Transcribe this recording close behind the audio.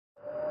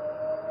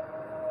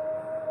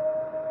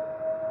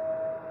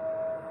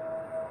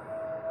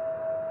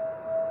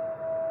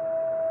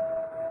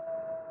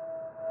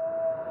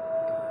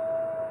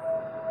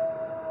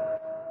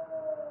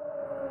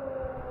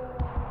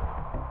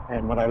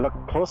And when I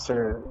looked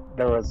closer,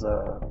 there was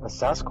a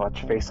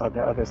Sasquatch face on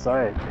the other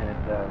side,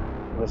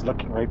 and it was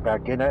looking right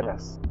back in at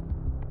us.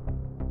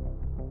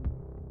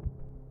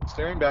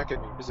 Staring back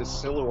at me is a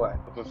silhouette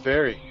of a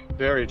very,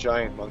 very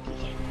giant monkey.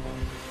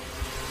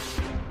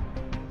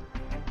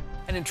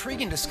 An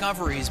intriguing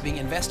discovery is being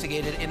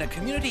investigated in a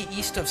community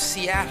east of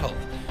Seattle.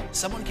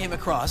 Someone came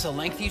across a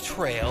lengthy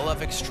trail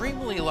of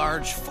extremely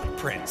large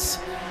footprints.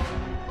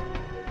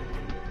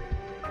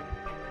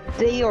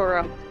 They are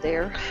up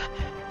there.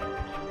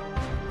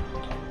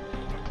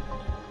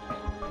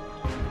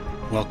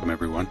 Welcome,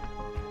 everyone.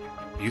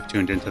 You've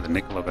tuned into the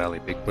Nicola Valley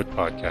Bigfoot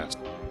Podcast,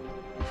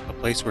 a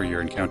place where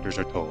your encounters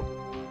are told.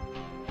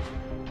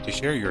 To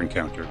share your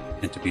encounter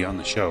and to be on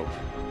the show,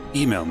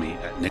 email me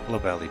at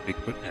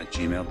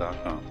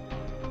nicolavalley.bigfoot@gmail.com.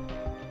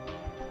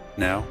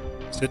 Now,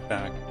 sit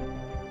back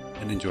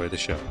and enjoy the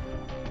show.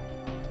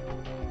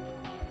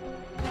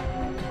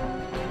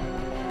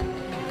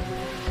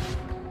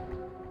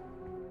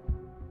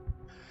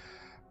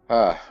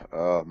 Hi,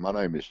 my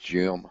name is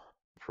Jim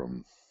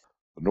from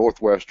the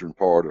northwestern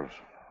part of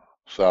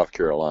South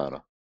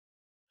Carolina,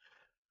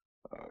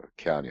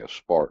 county of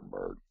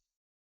Spartanburg.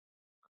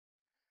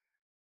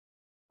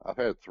 I've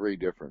had 3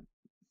 different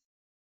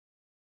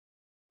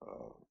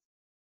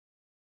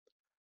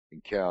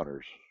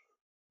encounters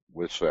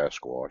with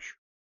Sasquatch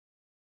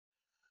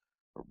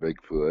or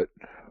Bigfoot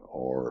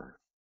or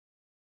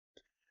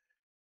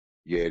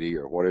Yeti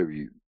or whatever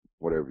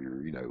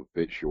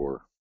fits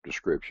your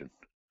description.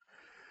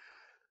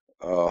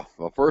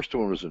 My first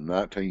one was in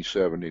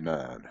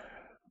 1979.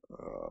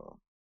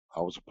 I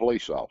was a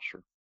police officer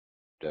at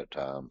that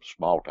time,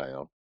 small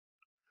town.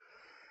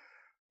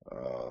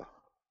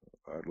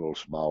 That little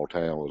small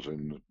town was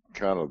in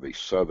kind of the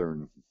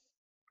southern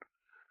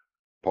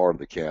part of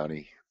the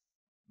county,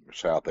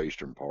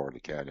 southeastern part of the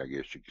county, I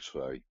guess you could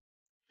say.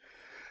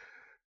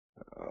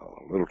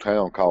 A little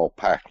town called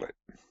Packlet.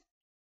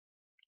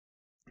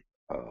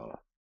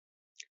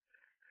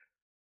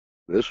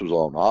 This was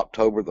on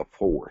October the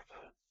 4th,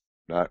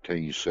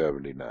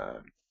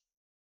 1979.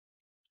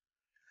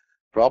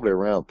 Probably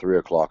around 3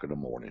 o'clock in the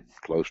morning,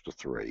 close to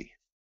 3.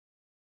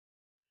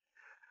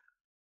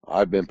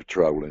 I'd been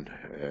patrolling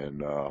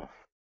and,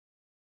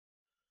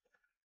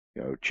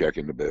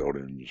 checking the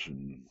buildings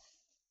and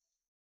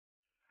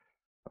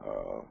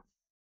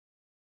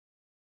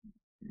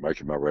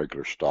making my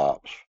regular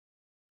stops.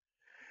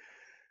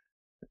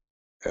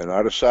 And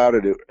I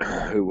decided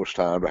it was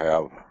time to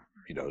have,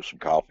 some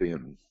coffee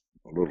and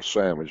a little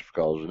sandwich,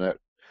 because in that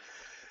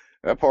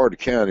part of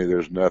the county,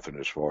 there's nothing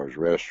as far as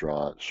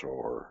restaurants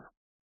or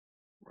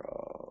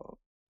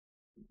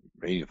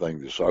anything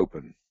that's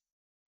open,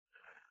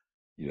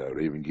 to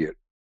even get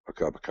a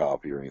cup of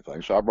coffee or anything.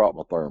 So I brought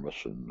my thermos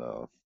and,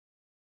 a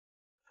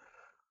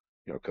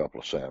couple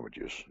of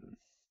sandwiches.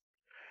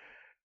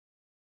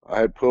 I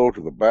had pulled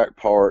to the back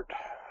part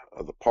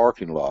of the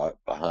parking lot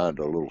behind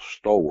a little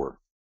store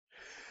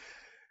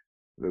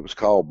that was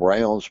called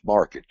Brown's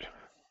Market.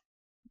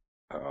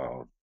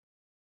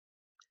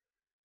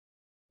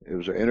 It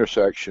was an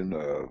intersection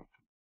of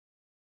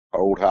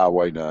Old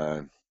Highway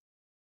 9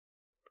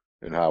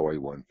 and Highway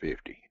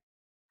 150,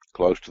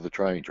 close to the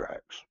train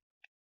tracks.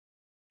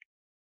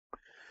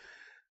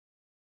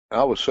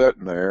 I was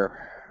sitting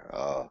there,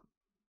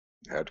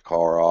 had the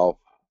car off,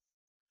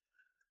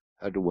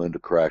 had the window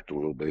cracked a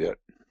little bit,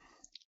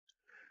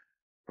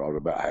 probably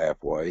about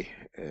halfway,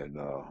 and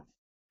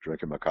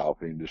drinking my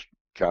coffee and just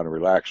kind of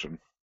relaxing.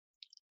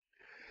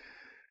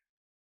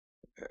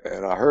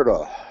 And I heard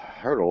a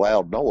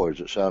loud noise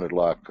that sounded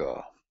like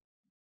a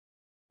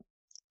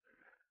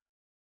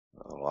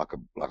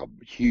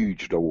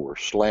huge door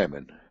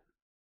slamming.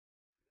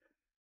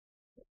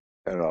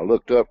 And I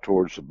looked up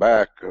towards the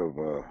back of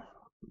the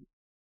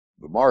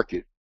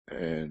market,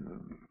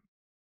 and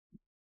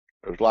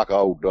there was like an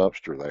old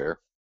dumpster there,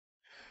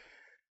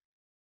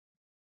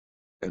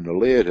 and the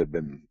lid had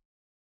been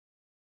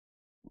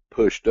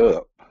pushed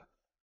up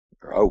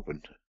or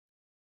opened,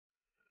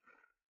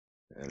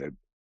 and it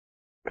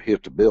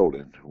hit the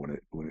building when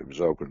it was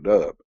opened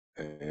up.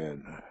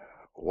 And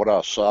what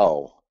I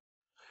saw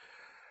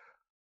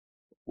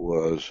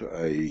was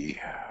a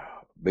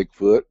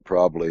Bigfoot,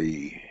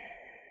 probably,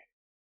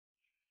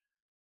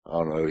 I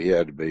don't know, he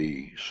had to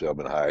be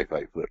 7.5,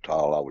 8 foot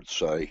tall, I would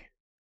say.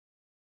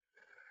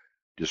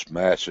 Just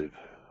massive,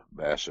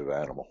 massive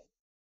animal.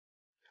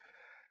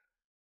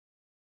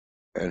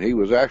 And he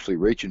was actually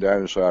reaching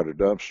down inside the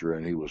dumpster,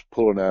 and he was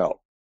pulling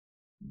out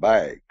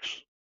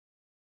bags.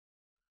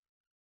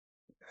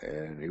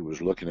 And he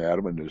was looking at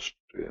them and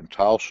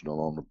tossing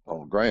them on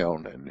the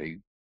ground, and he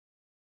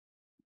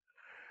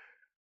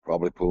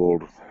probably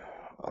pulled,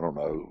 I don't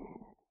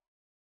know,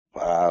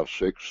 5,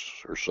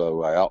 6 or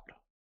so out.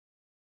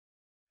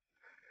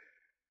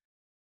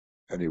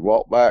 And he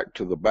walked back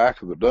to the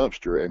back of the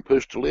dumpster and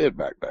pushed the lid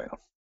back down.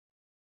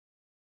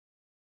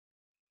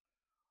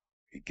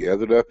 He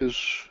gathered up his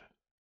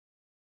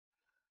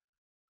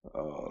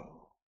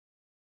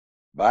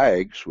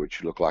bags,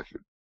 which looked like,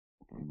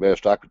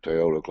 best I could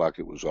tell, looked like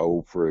it was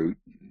old fruit,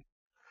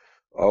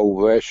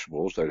 old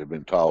vegetables that had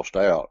been tossed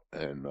out,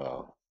 and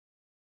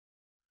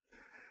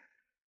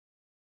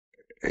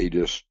he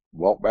just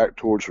walked back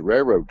towards the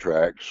railroad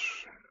tracks.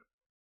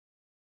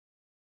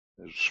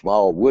 There's a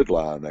small wood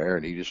line there,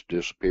 and he just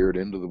disappeared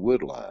into the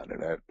wood line,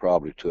 and that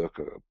probably took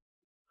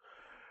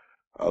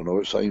I don't know,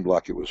 it seemed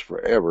like it was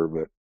forever,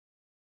 but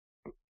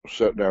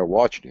sitting there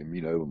watching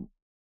him,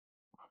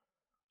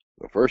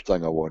 the first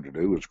thing I wanted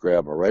to do was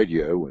grab my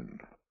radio and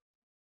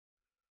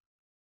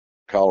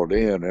call it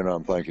in, and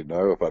I'm thinking,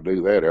 no, if I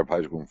do that,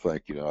 everybody's going to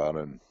think, I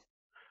done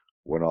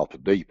went off the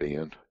deep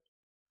end.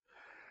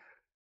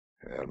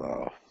 And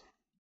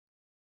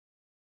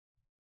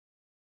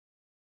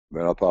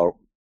then I thought,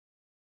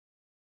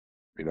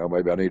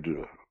 maybe I need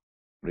to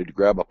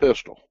grab my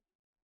pistol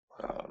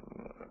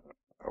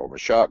or my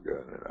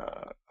shotgun, and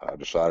I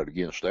decided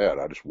against that.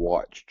 I just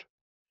watched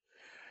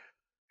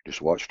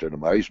in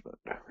amazement.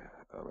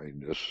 I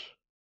mean,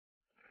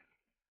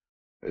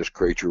 this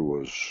creature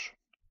was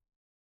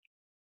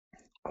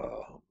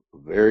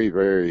very,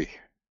 very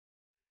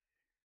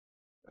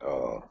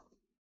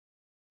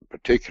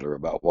particular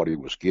about what he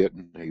was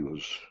getting. He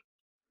was,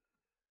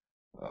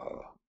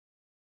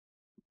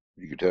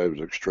 you could tell he was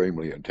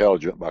extremely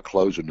intelligent by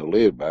closing the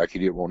lid back. He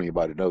didn't want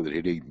anybody to know that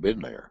he'd even been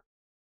there.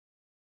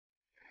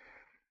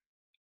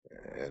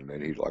 And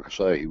then he, like I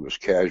say, he was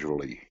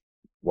casually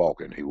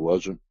walking. He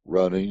wasn't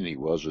running. He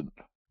wasn't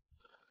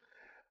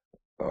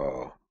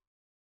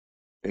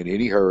in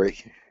any hurry.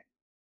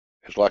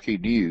 It's like he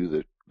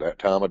knew that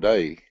time of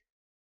day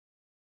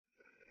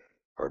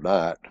or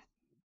night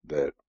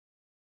that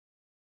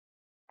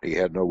he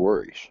had no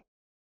worries.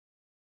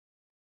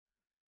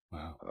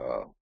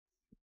 Wow.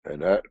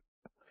 And that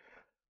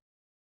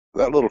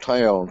little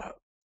town,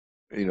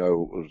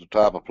 was the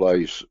type of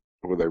place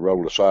where they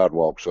roll the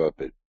sidewalks up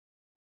at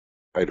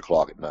 8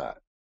 o'clock at night.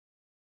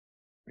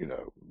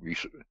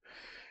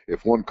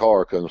 If one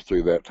car comes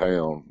through that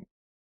town,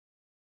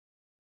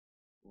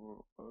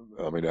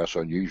 I mean, that's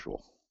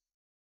unusual.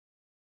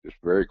 It's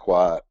very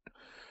quiet,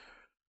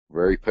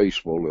 very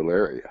peaceful little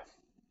area.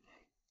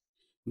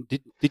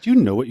 Did you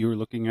know what you were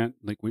looking at?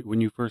 Like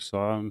when you first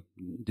saw him,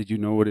 did you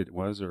know what it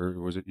was, or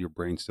was it your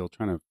brain still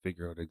trying to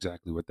figure out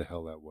exactly what the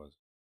hell that was?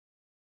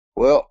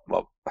 Well,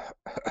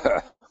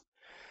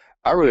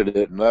 I really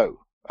didn't know.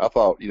 I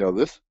thought,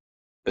 this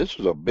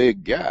is a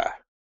big guy.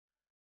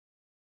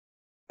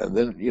 And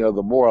then,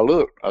 the more I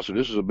looked, I said,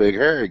 this is a big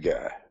hairy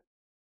guy.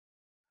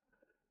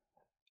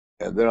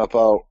 And then I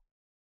thought,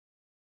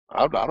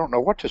 I don't know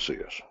what this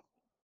is.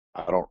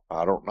 I don't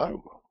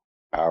know.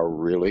 I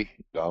really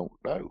don't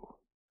know.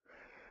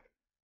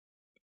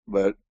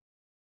 But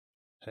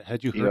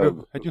had you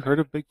heard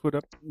of Bigfoot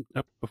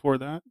up before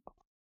that?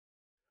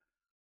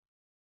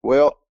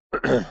 Well,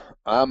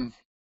 I'm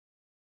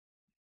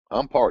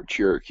part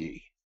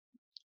Cherokee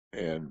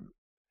and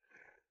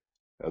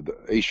the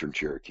Eastern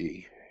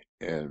Cherokee,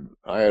 and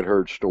I had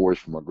heard stories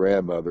from my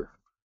grandmother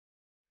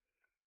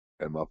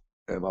and my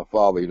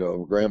father.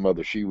 My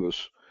grandmother, she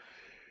was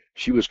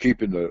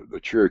keeping the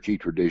Cherokee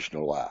tradition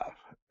alive,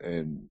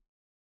 and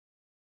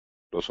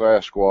the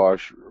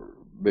Sasquatch, or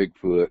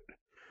Bigfoot,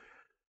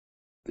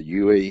 the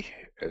Yui,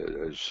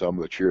 as some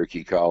of the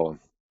Cherokee call them,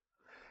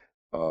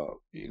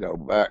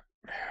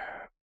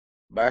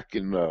 back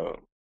in the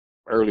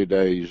early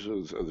days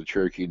of the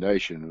Cherokee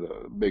Nation,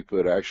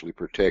 Bigfoot actually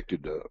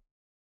protected the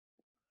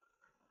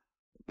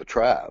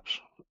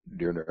tribes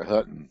during their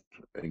hunting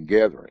and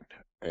gathering,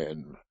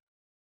 and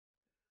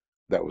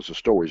that was the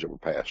stories that were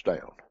passed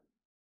down.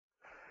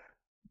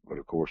 But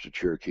of course, the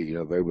Cherokee,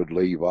 they would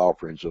leave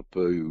offerings of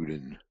food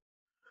and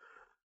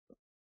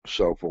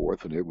so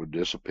forth, and it would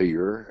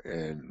disappear,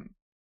 and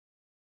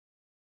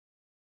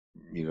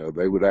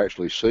they would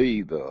actually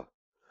see the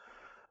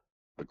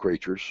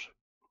creatures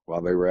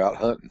while they were out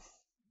hunting.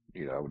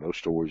 And those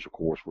stories, of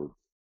course, were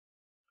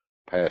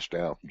passed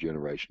down from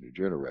generation to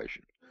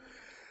generation.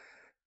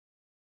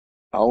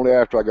 Only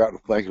after I got to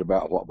thinking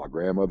about what my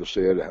grandmother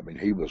said, I mean,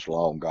 he was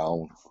long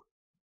gone.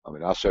 I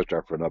mean, I sat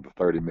there for another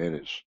 30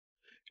 minutes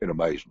in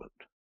amazement.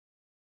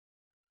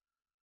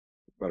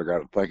 But I got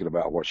to thinking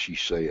about what she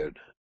said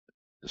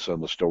and some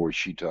of the stories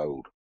she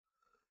told.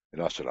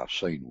 And I said, I've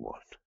seen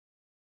one.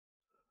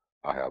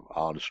 I have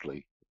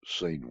honestly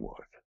seen one.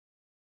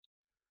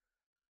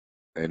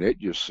 And it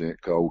just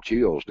sent cold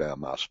chills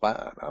down my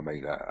spine. I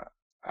mean,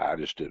 I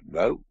just didn't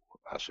know.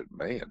 I said,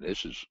 man,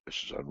 this is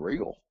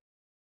unreal.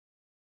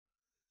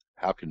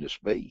 How can this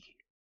be?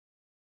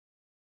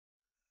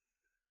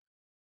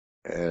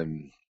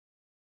 And,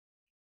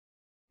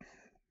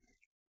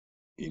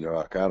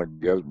 I kind of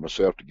gathered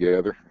myself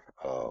together,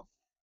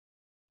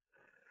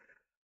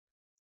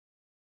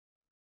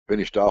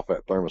 finished off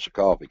that thermos of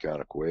coffee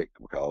kind of quick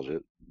because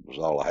it was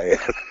all I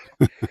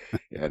had.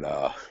 And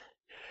I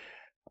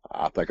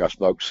think I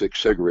smoked 6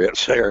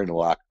 cigarettes there in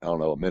like, I don't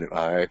know, a minute and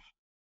a half,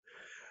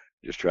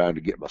 just trying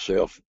to get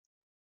myself,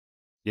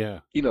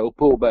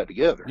 pulled back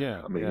together.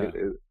 Yeah. I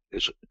mean,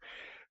 it's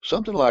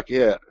something like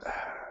that.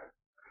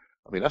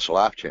 I mean, that's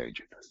life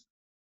changing.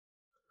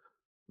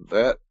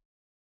 That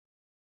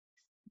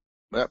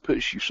that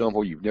puts you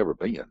somewhere you've never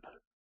been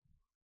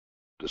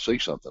to see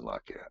something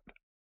like that.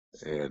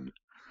 And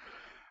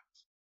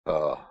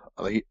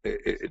I mean,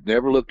 it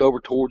never looked over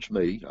towards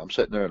me. I'm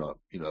sitting there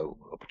in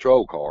a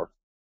patrol car.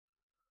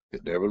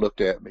 It never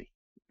looked at me.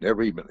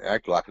 Never even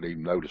acted like it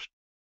even noticed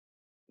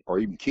or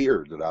even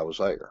cared that I was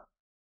there.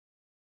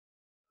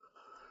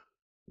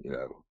 You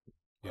know,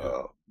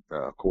 Yeah.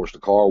 of course the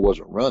car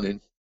wasn't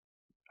running.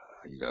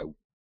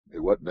 It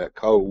wasn't that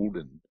cold,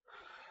 and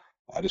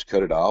I just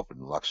cut it off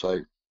and, like I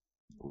say,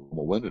 roll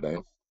my window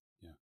down.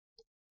 Yeah.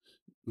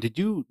 Did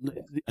you,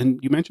 and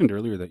you mentioned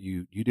earlier that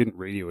you didn't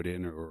radio it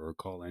in or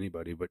call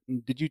anybody, but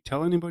did you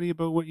tell anybody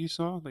about what you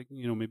saw? Like,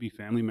 maybe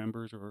family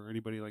members or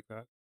anybody like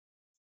that?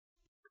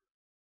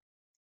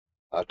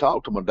 I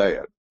talked to my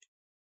dad.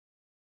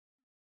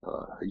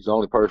 He's the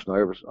only person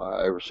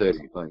I ever said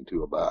anything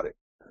to about it,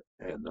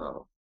 and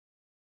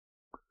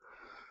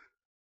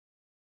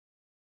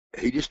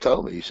he just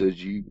told me. He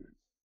says, you've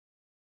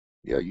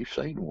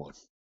seen one.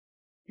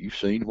 You've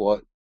seen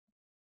what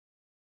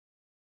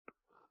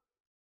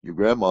your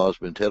grandma's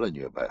been telling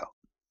you about."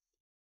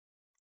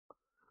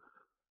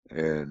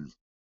 And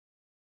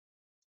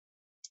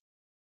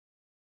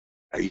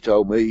he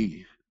told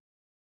me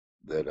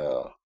that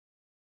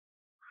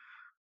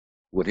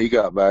when he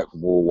got back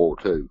from World War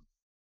II,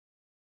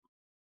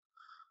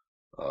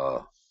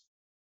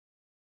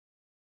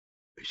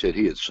 he said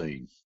he had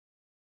seen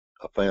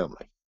a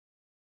family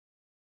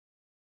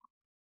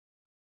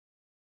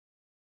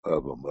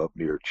of them up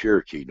near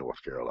Cherokee,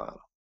 North Carolina,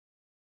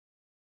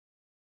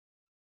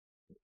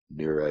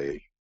 near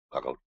a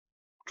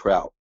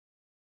trout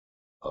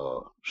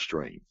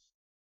stream.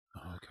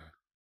 Oh, okay.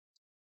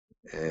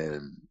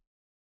 And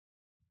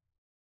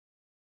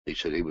he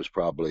said he was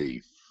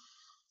probably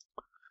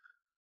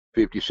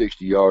 50,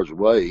 60 yards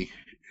away,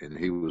 and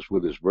he was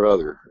with his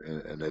brother,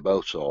 and they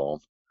both saw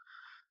him.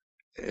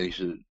 And he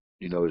said,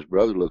 his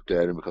brother looked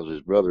at him because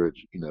his brother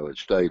had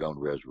stayed on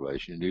the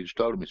reservation, and he just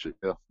told him, he said,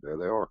 "Yeah, there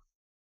they are."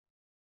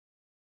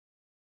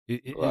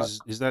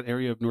 Is that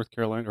area of North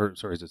Carolina, or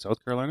sorry, is it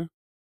South Carolina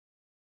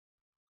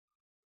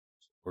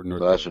or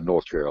North That's in Carolina?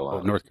 North Oh,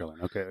 Carolina. North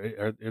Carolina. Okay.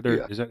 Are there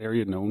Yeah. Is that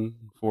area known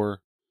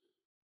for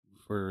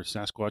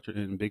Sasquatch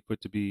and Bigfoot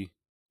to be,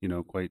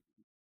 quite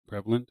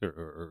prevalent,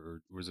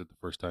 or was it the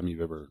first time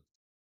you've ever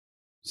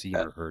seen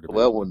or heard of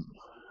Well, anything?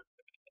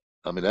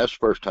 that's the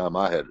first time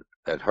I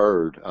had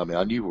heard. I mean,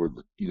 I knew where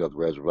the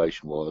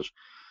reservation was.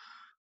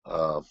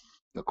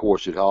 Of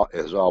course, it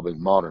has all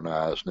been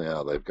modernized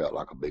now. They've got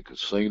like a big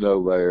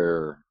casino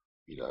there.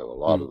 A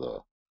lot Hmm. of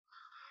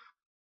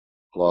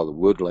the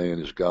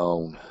woodland is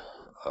gone.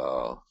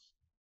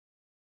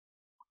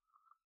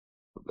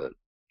 But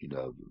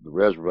the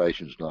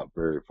reservation's not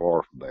very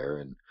far from there,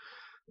 and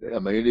I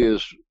mean it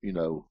is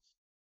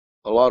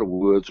a lot of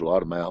woods, a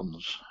lot of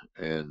mountains,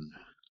 and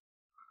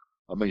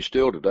I mean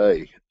still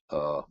today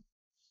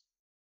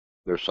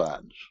there's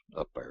sightings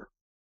up there.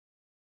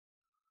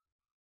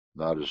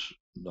 Not as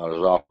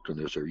often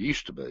as there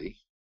used to be,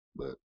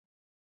 but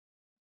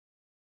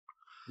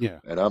Yeah.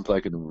 and I'm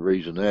thinking the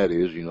reason that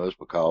is it's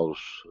because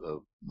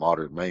of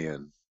modern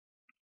man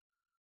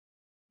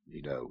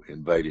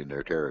invading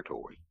their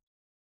territory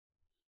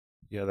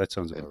Yeah, that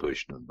sounds and about right.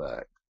 pushing them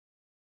back.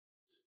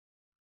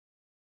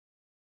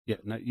 Yeah.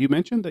 Now, you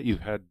mentioned that you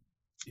had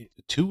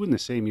two in the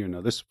same year.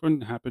 Now, this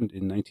one happened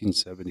in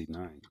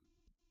 1979.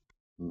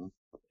 Mhm.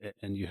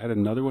 And you had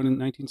another one in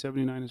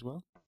 1979 as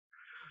well?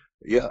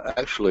 Yeah,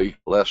 actually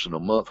less than a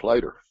month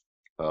later.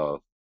 Uh,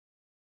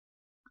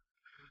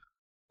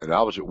 and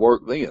I was at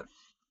work then.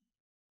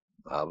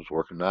 I was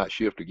working night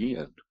shift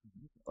again.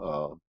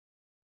 Uh,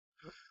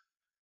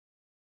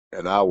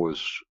 and I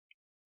was,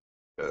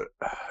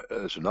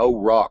 it's an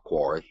old rock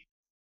quarry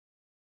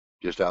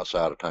just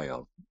outside of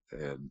town.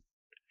 And,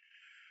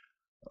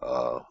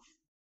 uh,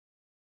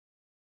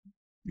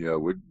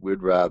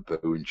 we'd ride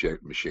through and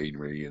check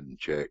machinery and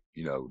check,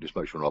 just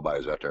make sure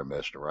nobody's out there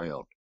messing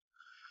around.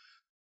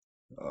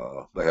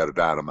 They had a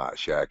dynamite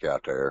shack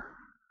out there,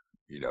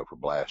 for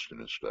blasting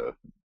and stuff.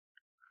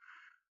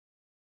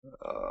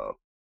 Uh,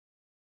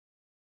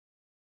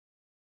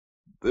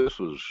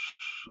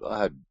 I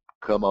had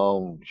come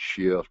on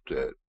shift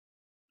at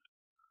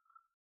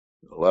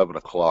 11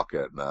 o'clock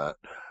at night,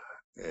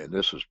 and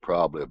this was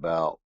probably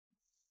about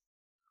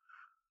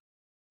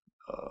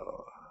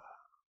a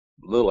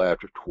little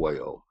after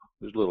 12.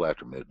 It was a little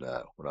after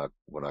midnight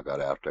when I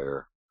got out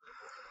there,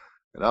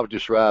 and I was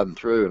just riding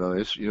through, and I mean,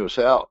 it's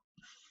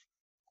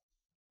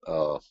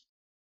uh,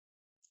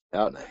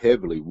 out in a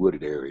heavily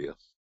wooded area,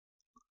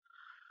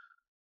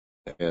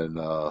 and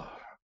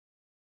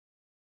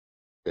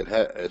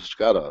it's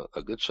got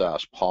a good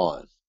sized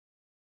pond,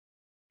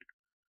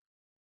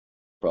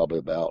 probably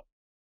about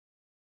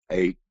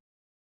 8,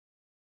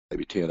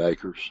 maybe 10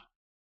 acres.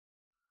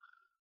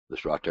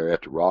 That's right there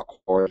at the rock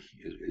quarry.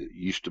 It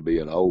used to be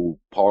an old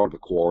part of the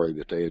quarry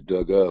that they had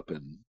dug up,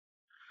 and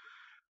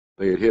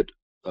they had hit,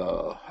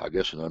 I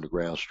guess, an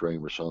underground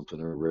stream or something,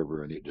 or a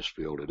river, and it just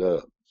filled it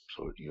up.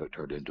 So it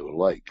turned into a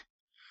lake.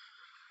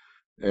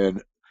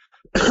 And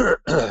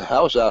I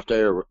was out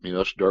there,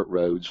 it's dirt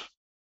roads,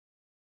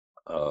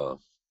 uh,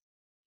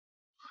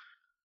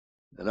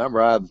 and I'm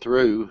riding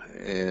through,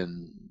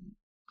 and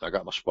I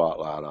got my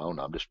spotlight on.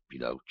 I'm just,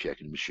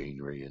 checking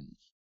machinery and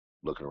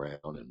looking around,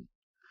 and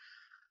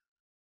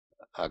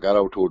I got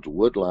over towards the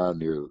wood line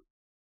near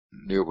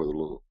where the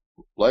little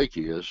lake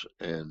is,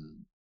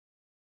 and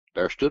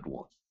there stood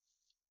one.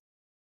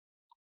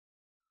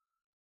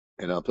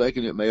 And I'm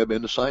thinking it may have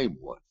been the same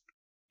one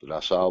that I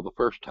saw the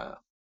first time.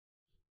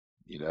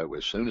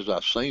 As soon as I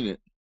seen it,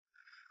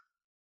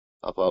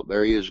 I thought,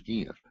 there he is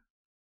again.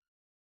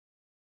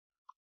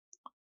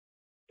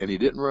 And he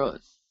didn't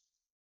run.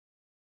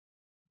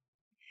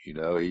 He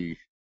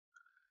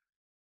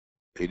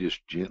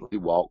just gently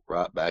walked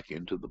right back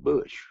into the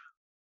bush.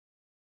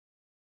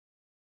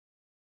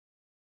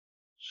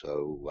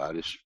 So I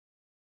just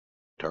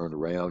turned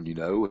around,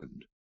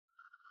 and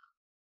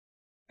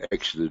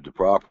exited the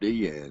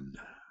property and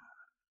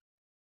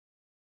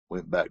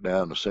went back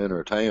down the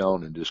center of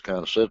town and just kind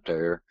of sat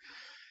there.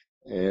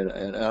 And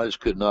I just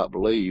could not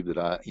believe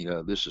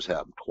that this has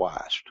happened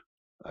twice.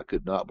 I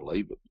could not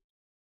believe it.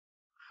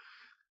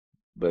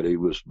 But he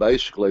was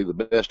basically, the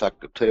best I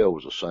could tell,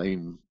 was the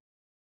same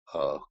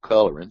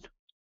coloring,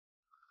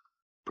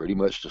 pretty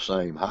much the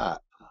same height.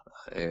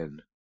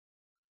 And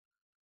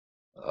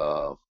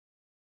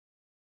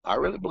I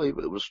really believe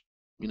it was,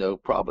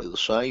 probably the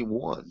same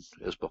one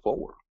as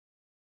before.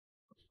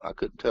 I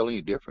couldn't tell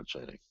any difference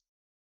in him.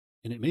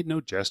 And it made no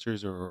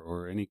gestures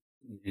or any.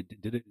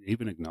 Did it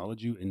even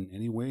acknowledge you in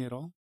any way at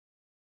all?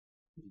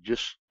 He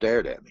just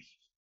stared at me.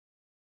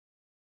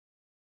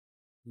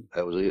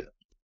 That was it.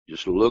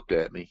 Just looked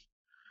at me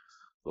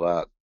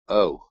like,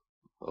 oh,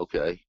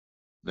 okay,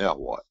 now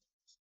what?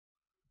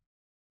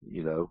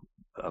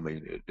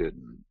 It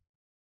didn't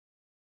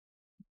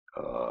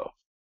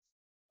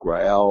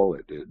growl.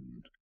 It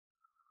didn't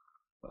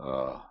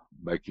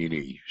make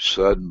any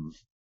sudden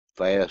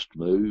fast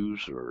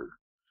moves, or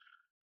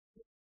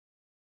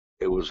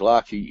it was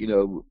like he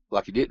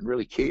didn't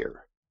really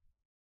care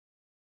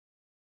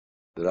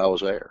that I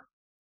was there.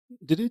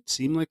 Did it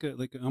seem like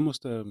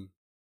almost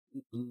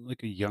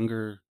like a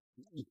younger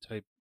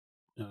type?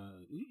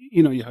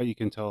 How you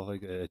can tell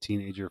like a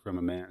teenager from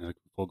a man, like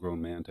a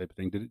full-grown man type of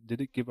thing.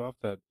 Did it give off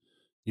that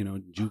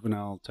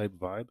juvenile type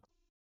vibe?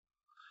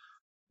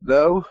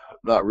 No,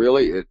 not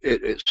really.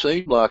 It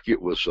seemed like it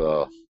was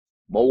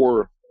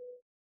more.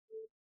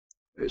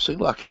 It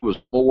seemed like it was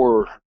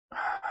more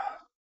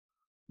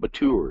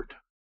matured.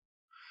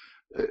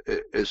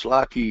 It's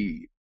like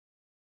he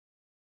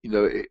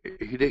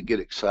didn't get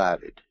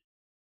excited.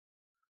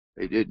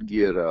 He didn't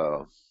get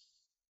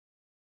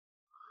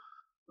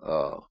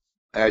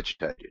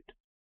agitated.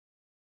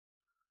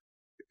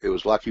 It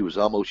was like he was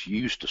almost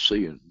used to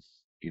seeing,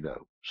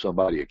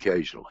 somebody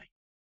occasionally,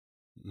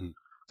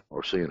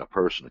 or seeing a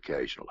person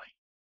occasionally.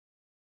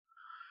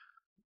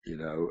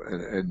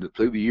 And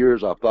through the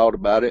years I've thought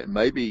about it, and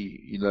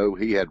maybe,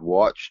 he had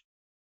watched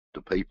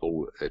the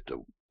people at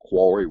the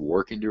quarry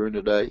working during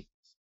the day.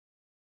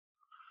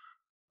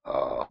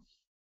 A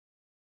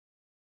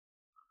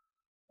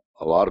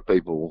lot of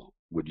people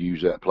would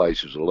use that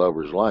place as a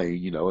lover's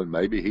lane, and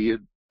maybe he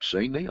had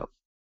seen them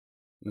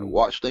and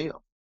watched them,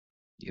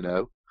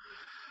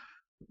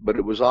 but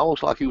it was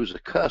almost like he was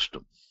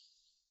accustomed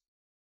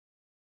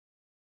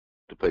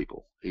to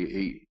people.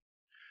 He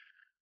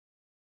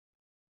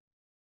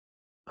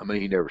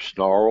never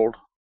snarled.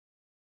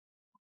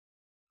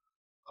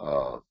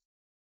 Like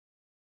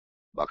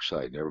I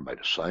say, he never made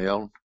a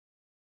sound.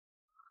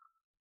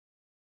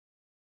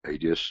 He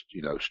just,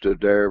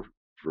 stood there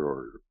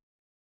for,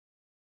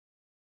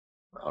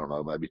 I don't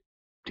know, maybe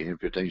 10,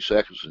 15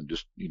 seconds, and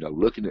just,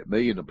 looking at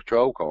me in the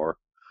patrol car,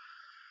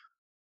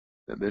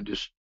 and then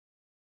just,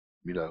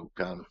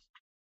 kind of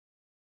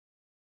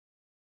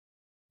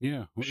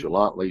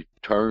nonchalantly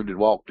turned and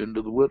walked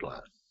into the wood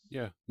line.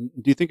 Yeah. Do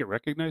you think it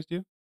recognized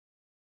you?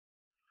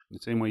 The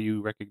same way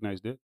you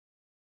recognized it?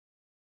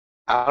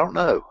 I don't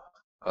know.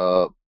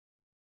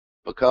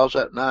 Because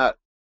that night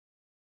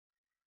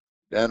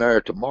down there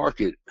at the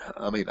market,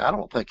 I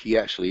don't think he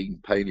actually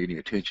even paid any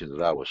attention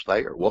that I was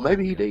there. Well,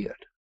 maybe he did.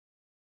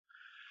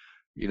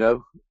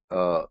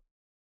 And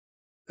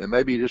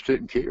maybe he just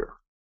didn't care.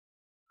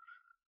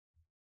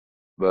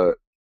 But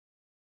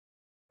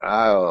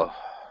I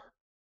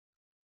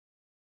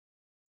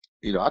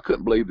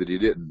couldn't believe that he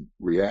didn't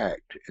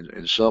react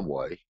in some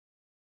way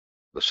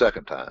the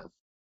second time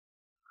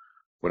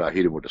when I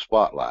hit him with the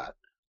spotlight.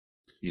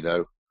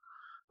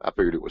 I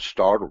figured it would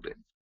startled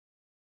him,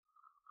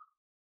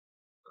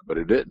 but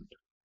it didn't.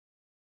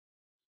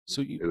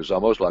 So it was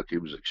almost like he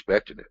was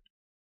expecting it.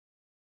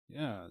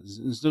 Yeah.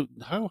 So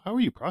how are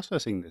you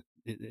processing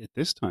it at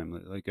this time?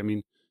 Like,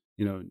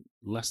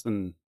 less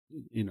than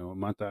a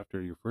month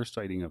after your first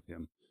sighting of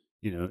him,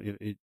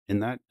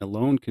 and that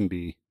alone can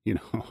be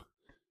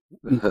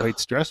quite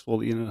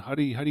stressful. How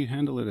do you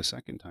handle it a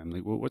second time?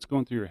 Like, what's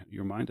going through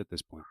your mind at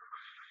this point?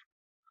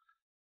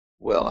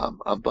 Well,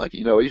 I'm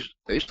thinking,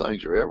 these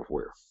things are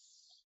everywhere.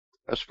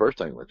 That's the first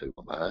thing that went through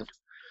my mind.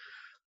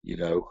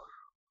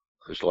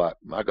 It's like,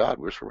 my God,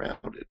 we're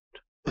surrounded.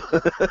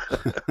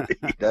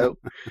 you know,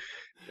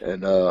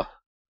 and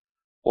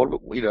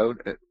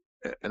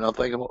and I'm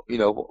thinking, well,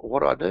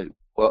 what do I do?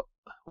 What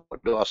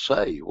do I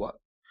say?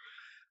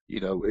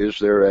 Is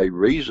there a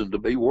reason to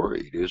be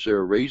worried? Is there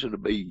a reason to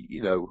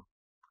be,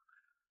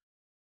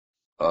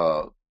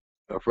 uh,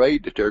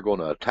 afraid that they're going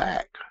to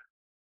attack?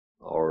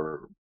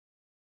 Or,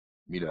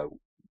 you know,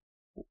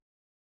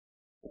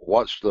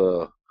 what's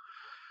the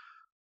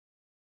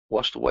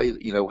way,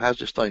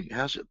 how's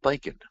it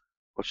thinking?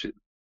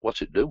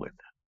 What's it doing?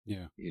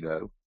 Yeah. You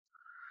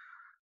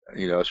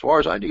know, as far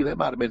as I knew, there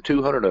might have been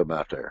 200 of them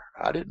out there.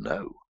 I didn't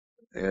know.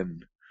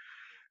 And,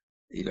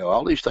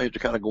 all these things are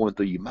kind of going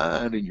through your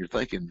mind, and you're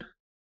thinking,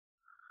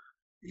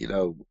 you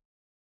know,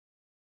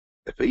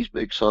 if these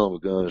big son of a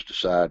guns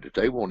decide that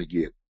they want to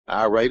get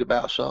irate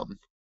about something,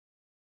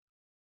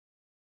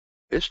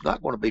 it's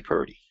not going to be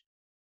pretty.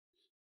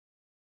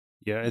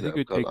 Yeah, I think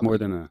it would take more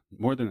than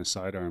a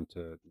sidearm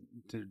to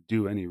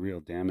do any real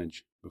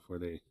damage before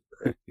they.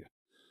 Yeah.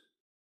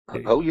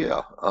 Oh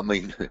yeah, I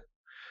mean,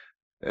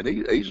 and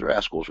these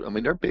rascals, I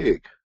mean, they're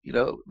big.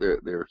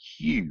 They're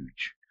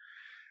huge,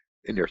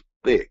 and they're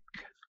thick.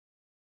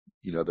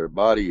 Their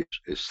body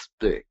is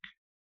thick.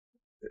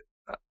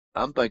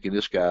 I'm thinking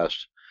this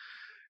guy's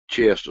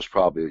chest is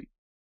probably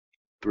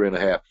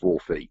 3.5, 4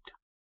 feet.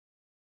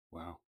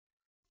 Wow.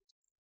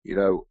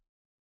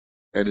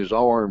 And his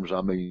arms,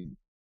 I mean,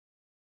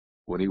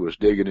 when he was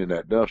digging in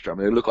that dumpster, I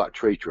mean, they look like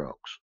tree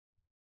trunks.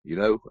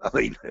 I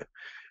mean,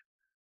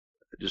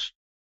 just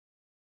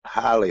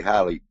highly,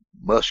 highly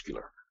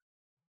muscular.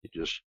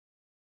 Just,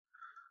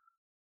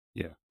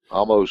 yeah,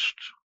 almost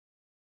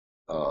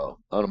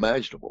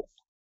unimaginable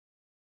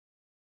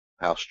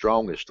how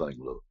strong this thing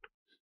looked.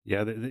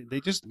 Yeah,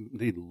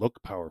 they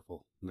look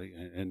powerful.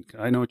 And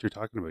I know what you're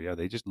talking about. Yeah,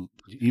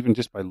 even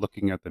just by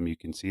looking at them, you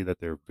can see that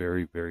they're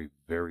very, very,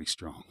 very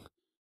strong.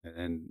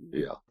 And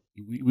yeah,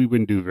 we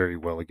wouldn't do very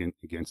well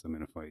against them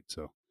in a fight.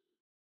 So.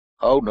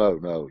 Oh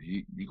no,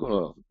 you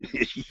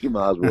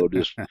might as well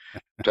just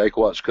take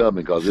what's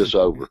coming because it's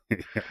over.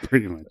 Yeah,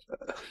 pretty much.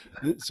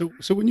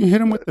 So when you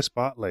hit him with the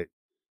spotlight,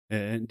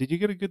 and did you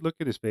get a good look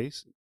at his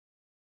face?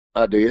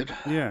 I did.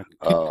 Yeah.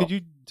 Could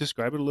you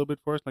describe it a little bit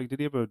for us? Like, did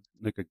he have a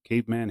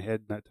caveman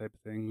head, that type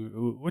of thing?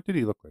 What did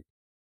he look like?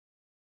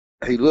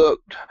 He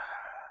looked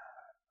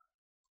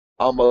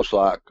almost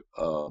like,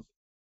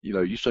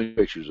 you see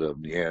pictures of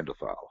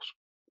Neanderthals.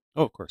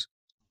 Oh, of course.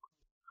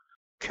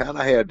 Kind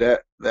of had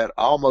that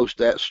almost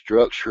that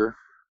structure,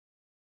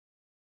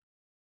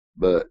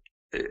 but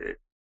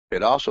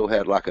it also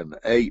had like an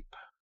ape,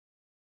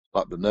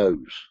 like the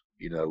nose,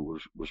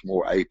 was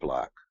more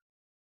ape-like.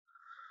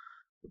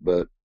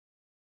 But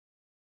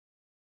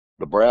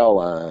the brow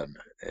line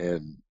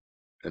and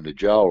the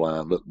jaw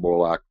line looked more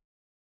like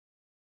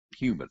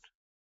human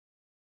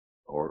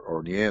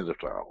or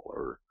Neanderthal,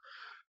 or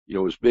it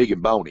was big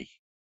and bony,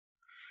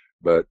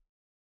 but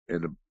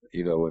and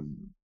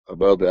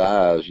above the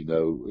eyes,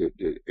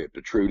 it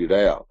protruded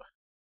out.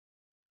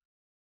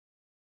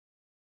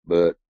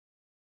 But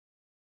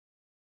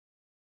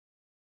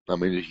I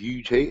mean, a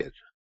huge head,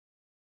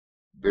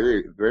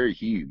 very, very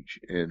huge,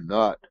 and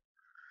not.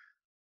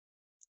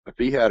 If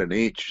he had an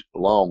inch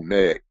long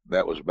neck,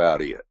 that was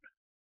about it.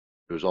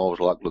 It was almost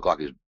looked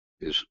like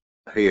his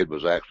head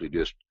was actually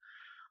just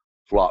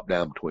flopped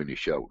down between his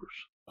shoulders.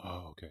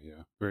 Oh, okay,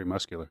 yeah, very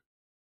muscular.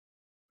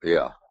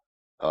 Yeah,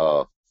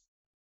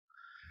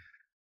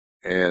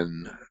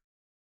 and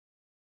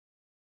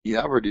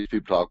I've heard these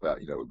people talk about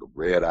the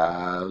red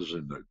eyes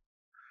and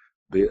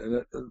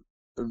the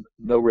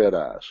no red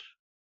eyes,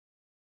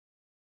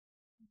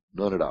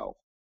 none at all.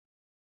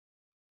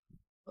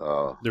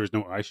 There was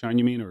no eye shine,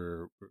 you mean,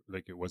 or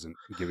like it wasn't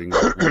giving?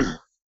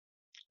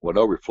 Well,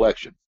 no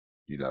reflection.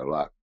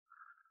 Like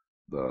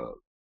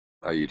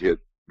how you'd hit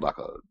like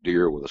a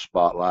deer with a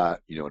spotlight.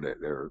 And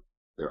their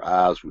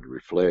eyes would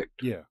reflect.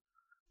 Yeah.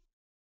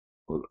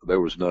 Well,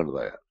 there was none of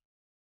that.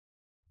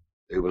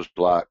 It was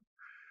like,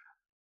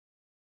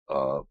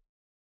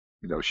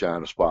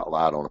 shine a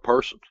spotlight on a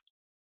person.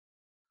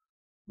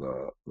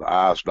 The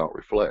eyes don't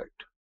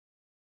reflect.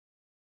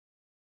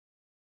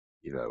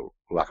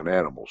 Like an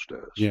animal's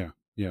does. Yeah,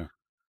 yeah.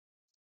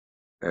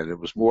 And it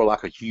was more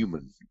like a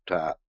human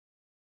type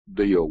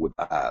deal with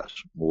eyes,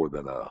 more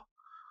than a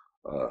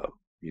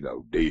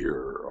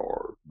deer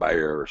or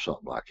bear or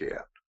something like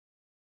that.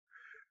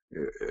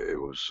 It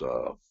was,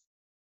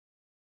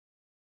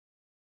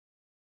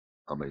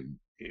 I mean,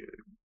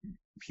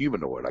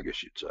 humanoid, I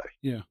guess you'd say.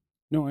 Yeah.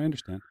 No, I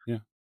understand. Yeah.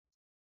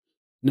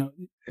 Now,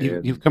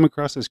 you've come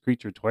across this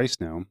creature twice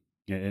now,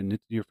 and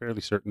you're fairly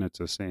certain it's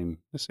the same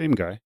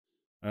guy.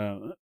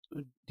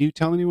 Do you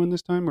tell anyone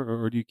this time,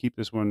 or do you keep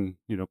this one,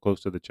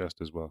 close to the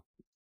chest as well?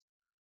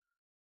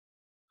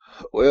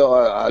 Well,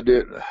 I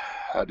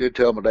did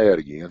tell my dad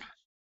again.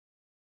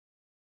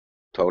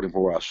 Told him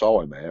where I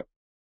saw him at,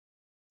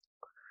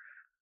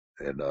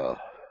 and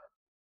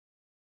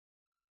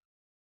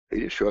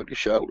he just shrugged his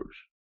shoulders.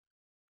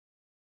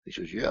 He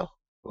says, "Yeah,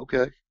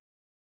 okay."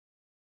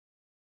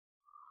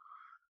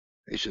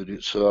 He said,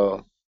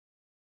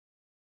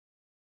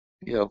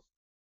 you know,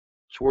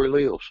 it's where he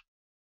lives.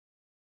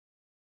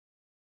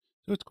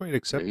 So it's quite And he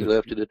accepted.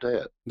 left it at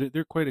that.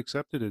 They're quite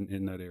accepted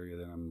in that area.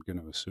 Then I'm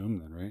going to assume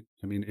then, right?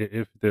 I mean,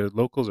 if the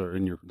locals are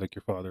in your, like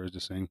your father is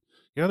just saying,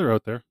 yeah, they're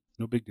out there,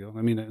 no big deal.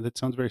 I mean, that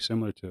sounds very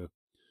similar to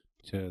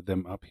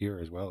them up here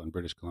as well in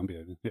British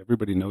Columbia.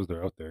 Everybody knows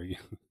they're out there.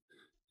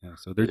 Yeah,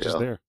 so they're just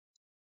Yeah. there.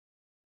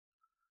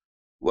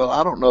 Well,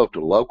 I don't know if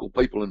the local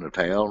people in the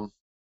town,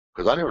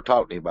 because I never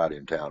talked to anybody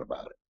in town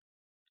about it.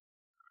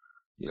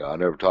 You know, I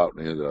never talked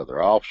to any of the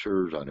other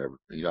officers. I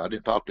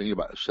didn't talk to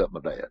anybody except my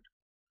dad.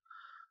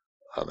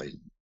 I mean,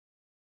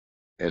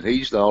 and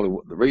he's the only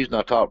one. The reason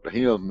I talked to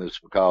him is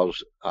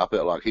because I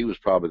felt like he was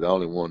probably the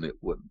only one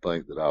that wouldn't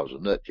think that I was a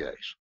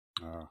nutcase.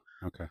 Oh,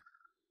 okay.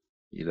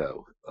 You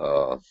know,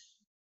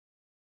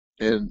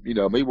 and you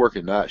know, me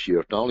working night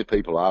shift, the only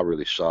people I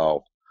really saw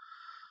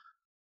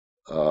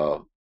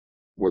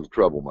were the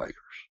troublemakers.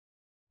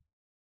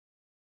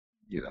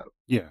 You know,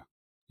 Yeah.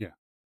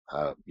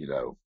 you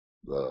know,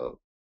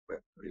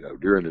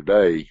 during the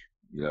day,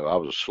 you know, I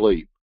was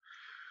asleep,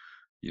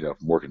 you know,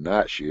 from working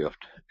night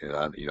shift, and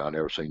I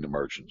never seen the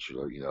merchants,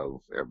 or, you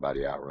know,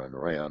 everybody out running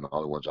around. The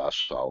only ones I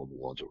saw were the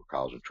ones that were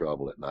causing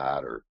trouble at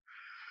night, or,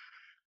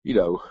 you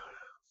know,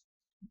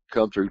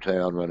 come through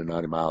town running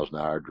 90 miles an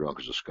hour, drunk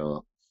as a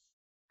skunk,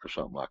 or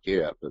something like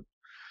that. But,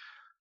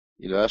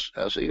 you know,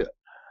 that's it.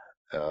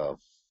 I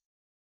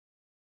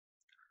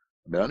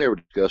mean, I never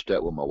discussed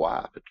that with my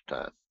wife at the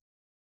time.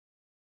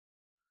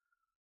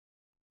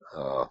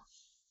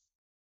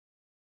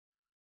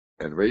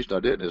 And the reason I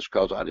didn't is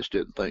because I just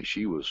didn't think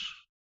she was,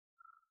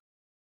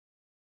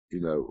 you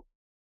know,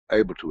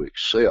 able to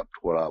accept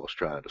what I was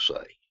trying to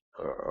say,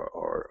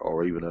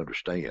 or even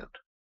understand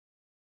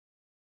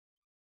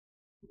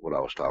what I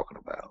was talking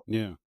about.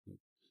 Yeah.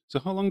 So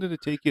how long did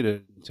it take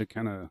you to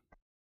kind of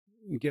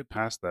get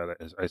past that?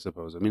 I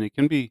suppose. I mean, it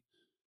can be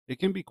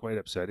quite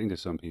upsetting to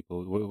some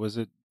people. Was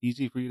it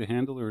easy for you to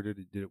handle, or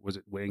was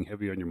it weighing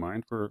heavy on your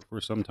mind for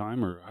some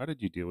time, or how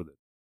did you deal with it?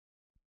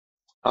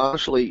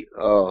 Honestly,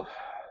 well,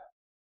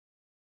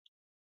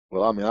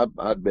 I mean,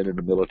 I'd been in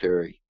the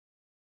military.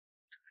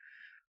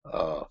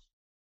 I'd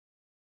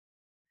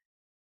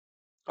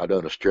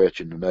done a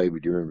stretch in the Navy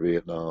during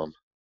Vietnam.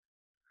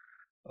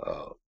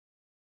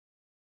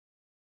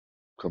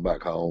 Come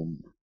back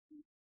home,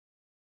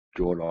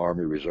 joined the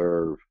Army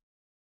Reserve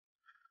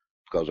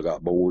because I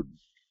got bored.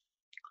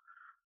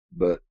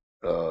 But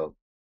you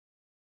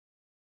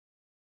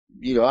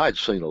know, I'd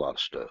seen a lot of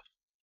stuff,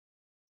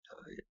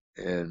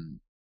 and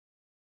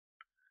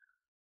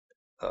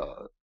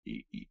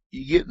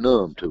you get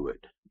numb to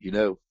it, you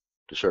know,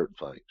 to certain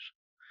things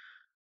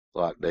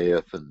like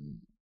death and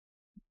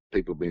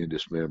people being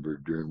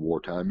dismembered during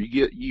wartime. You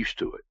get used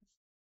to it.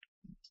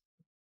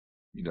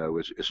 You know,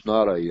 it's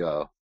not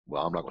a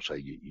well, I'm not going to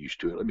say get used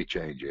to it. Let me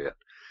change that.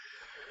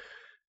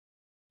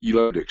 You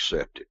learn to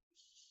accept it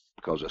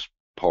because that's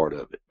part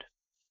of it.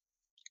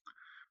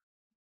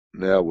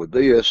 Now with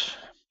this,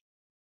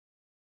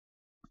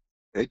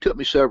 it took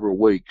me several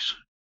weeks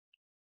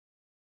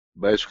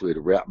basically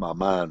to wrap my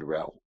mind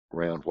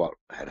around what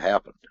had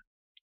happened.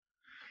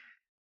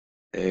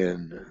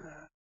 And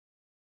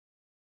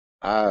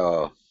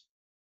I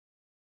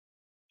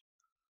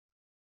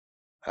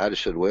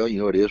just said, well, you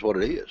know, it is what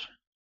it is.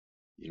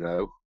 You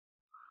know,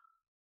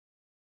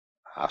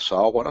 I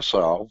saw what I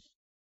saw.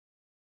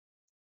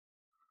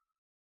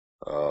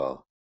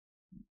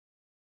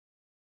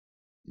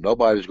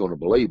 Nobody's going to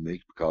believe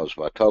me, because if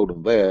I told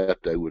them that,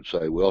 they would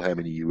say, well, how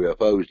many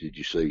UFOs did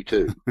you see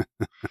too?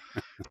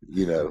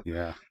 You know.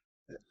 Yeah.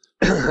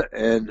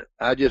 And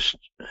I just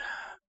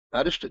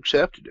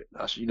accepted it.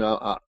 I said, you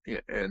know,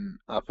 and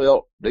I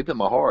felt deep in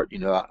my heart, you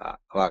know, I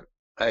like,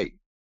 hey,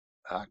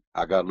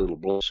 I got a little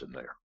blessing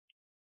there.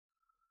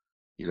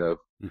 You know,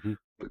 Mm-hmm.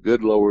 the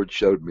good Lord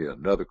showed me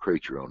another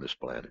creature on this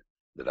planet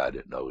that I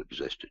didn't know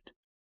existed.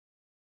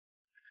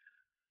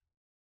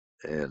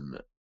 And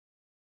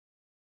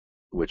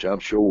which I'm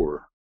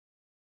sure,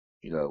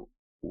 you know,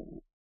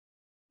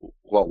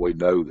 what we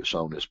know that's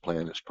on this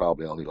planet is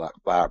probably only like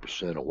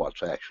 5% of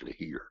what's actually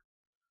here.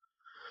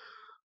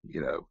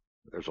 You know,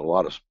 there's a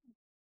lot of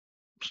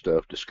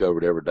stuff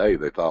discovered every day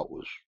they thought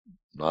was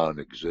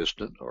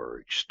non-existent or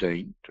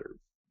extinct, or,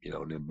 you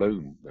know, and then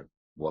boom,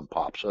 one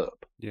pops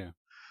up. Yeah.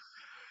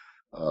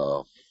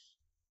 Well,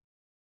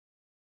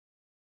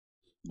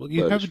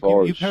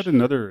 you've had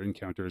another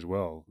encounter as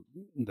well.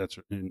 That's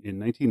in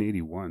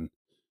 1981.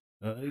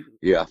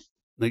 Yeah.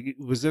 Like,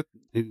 was that?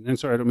 And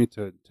sorry, I don't mean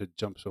to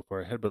jump so far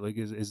ahead, but like,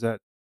 is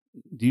that?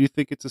 Do you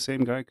think it's the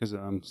same guy? Because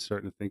I'm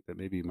starting to think that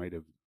maybe it might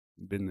have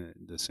been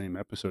the same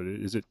episode.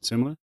 Is it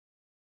similar?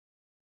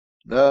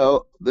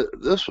 No,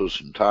 this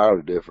was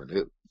entirely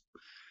different.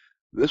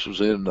 This was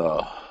in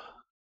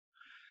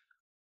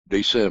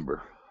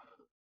December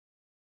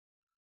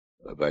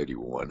of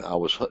 '81. I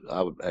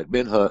had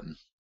been hunting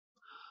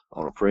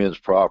on a friend's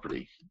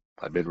property.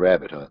 I'd been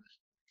rabbit hunting.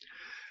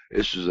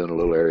 This is in a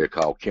little area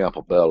called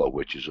Campobello,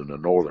 which is in the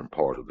northern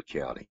part of the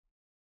county.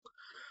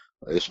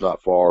 It's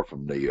not far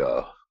from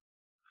the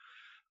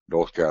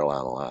North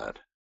Carolina line.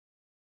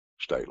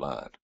 state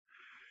line.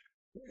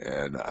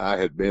 And I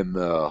had been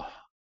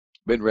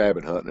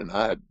rabbit hunting, and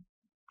I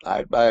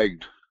had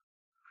bagged,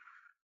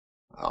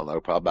 I don't know,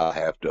 probably about a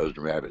half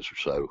dozen rabbits or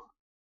so.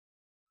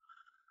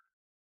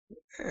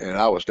 And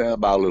I was down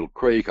by a little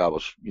creek. I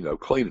was,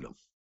 cleaning them.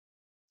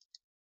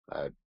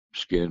 I had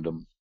skinned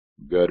them,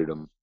 gutted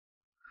them,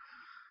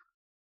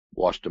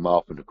 washed them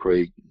off in the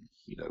creek,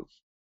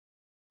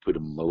 put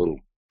them in my little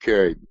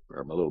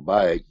my little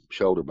bag,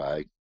 shoulder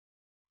bag.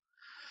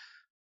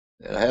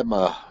 And I had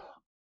my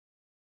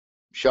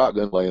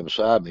shotgun laying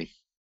beside me.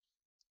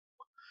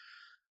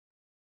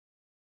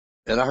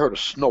 And I heard a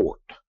snort.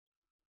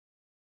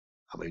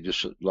 I mean,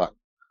 just like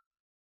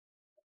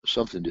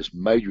something just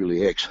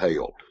majorly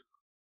exhaled.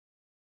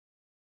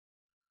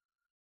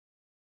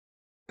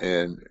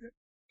 And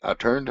I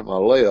turned to my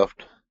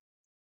left,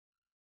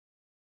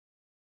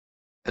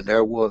 and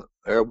there was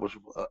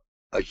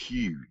a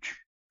huge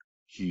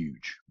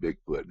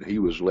Bigfoot. And he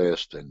was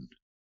less than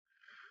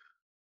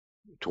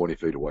 20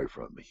 feet away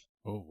from me.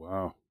 Oh,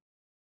 wow.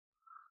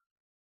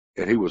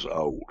 And he was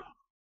old.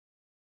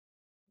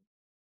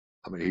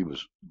 I mean, he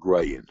was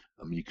graying.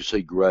 I mean, you could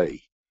see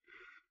gray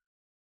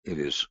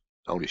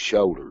on his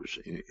shoulders,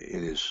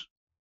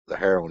 the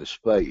hair on his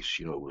face,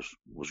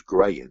 was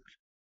graying.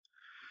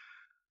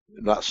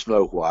 Not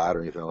snow white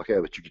or anything like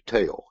that, but you could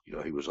tell,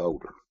 he was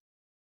older.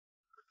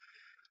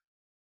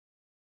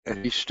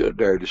 And he stood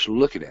there just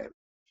looking at me.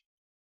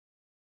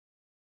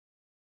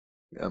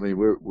 I mean,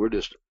 we're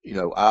just,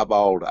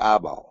 eyeball to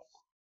eyeball.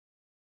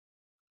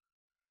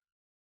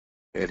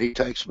 And he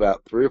takes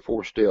about 3 or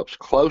 4 steps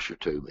closer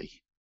to me.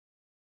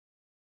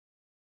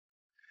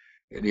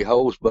 And he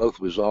holds both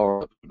of his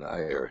arms up in the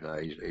air. Now,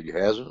 he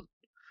hasn't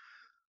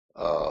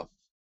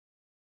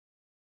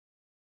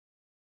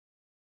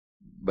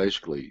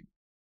basically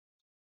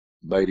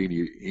made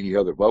any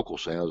other vocal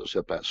sounds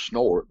except that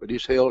snort, but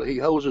he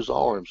holds his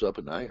arms up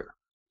in the air.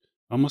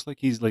 Almost like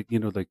he's like,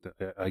 like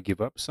the I give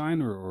up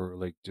sign, or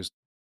like just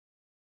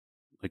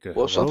like a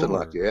well, something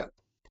like that.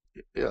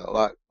 Yeah,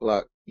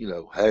 like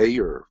hey,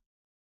 or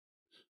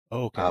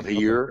okay, I'm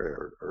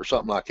here, or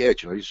something like that.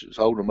 He's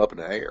holding them up in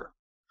the air.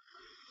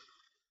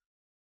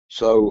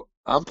 So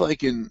I'm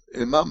thinking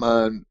in my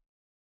mind,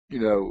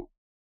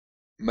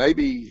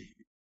 maybe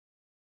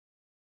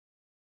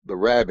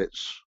the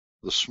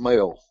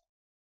smell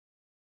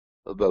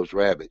of those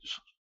rabbits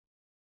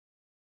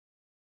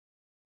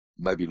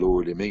maybe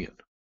lured him in.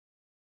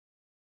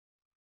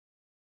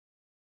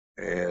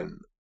 And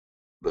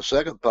the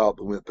second thought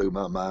that went through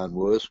my mind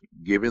was,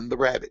 give him the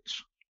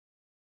rabbits.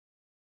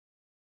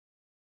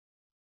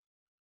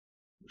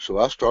 So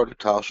I started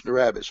tossing the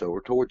rabbits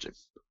over towards him.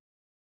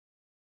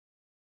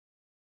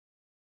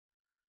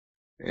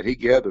 And he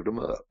gathered them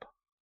up.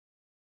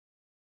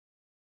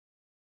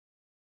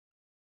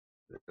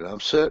 And I'm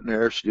sitting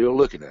there still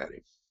looking at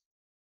him.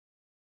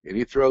 And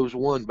he throws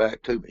one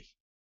back to me.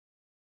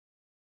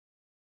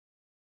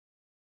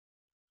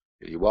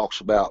 And he walks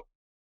about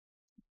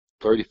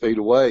 30 feet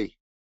away.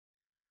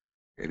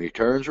 And he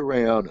turns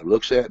around and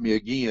looks at me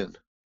again.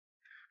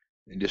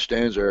 And just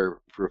stands there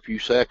for a few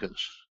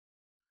seconds.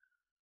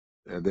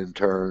 And then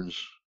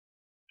turns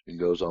and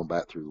goes on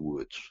back through the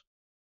woods.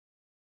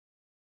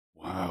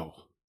 Wow.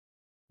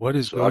 What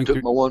is so going I took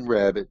through... my one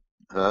rabbit.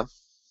 Huh?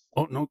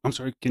 Oh, no, I'm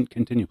sorry.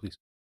 Continue, please.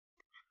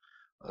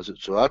 I said,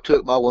 so I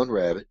took my one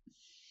rabbit,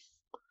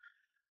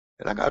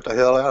 and I got the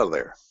hell out of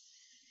there.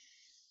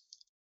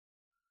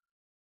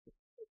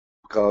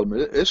 Because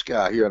this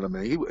guy here, I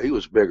mean, he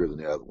was bigger than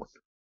the other one.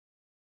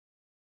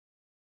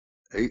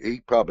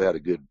 He probably had a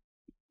good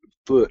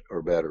foot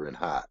or better in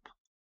height.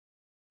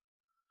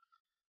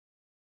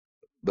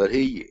 But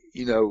he,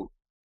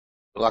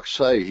 like I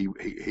say,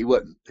 he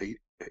wasn't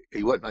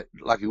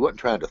like he wasn't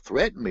trying to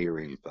threaten me or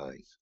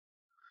anything.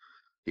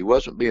 He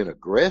wasn't being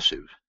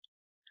aggressive.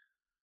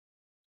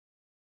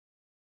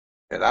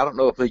 And I don't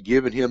know if me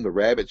giving him the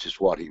rabbits is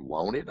what he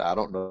wanted. I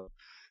don't know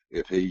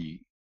if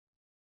he,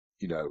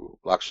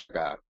 like I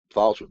got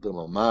thoughts with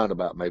my mind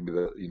about maybe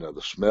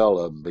the smell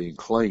of them being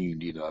cleaned,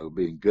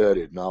 being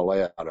gutted and all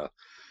that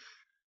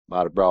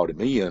might have brought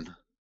him in.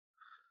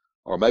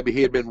 Or maybe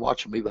he had been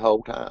watching me the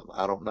whole time.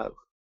 I don't know.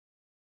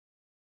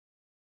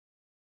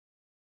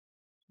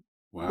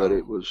 Wow. But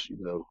it was,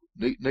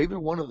 neither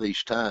one of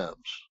these times,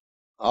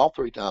 all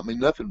 3 times, I mean,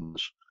 nothing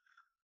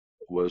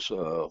was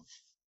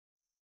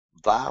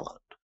violent.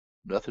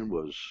 Nothing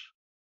was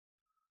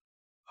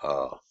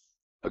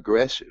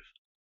aggressive.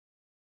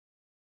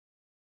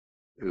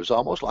 It was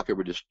almost like they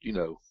were just, it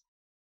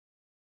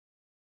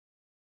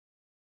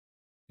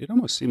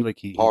almost seemed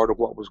like part of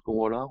what was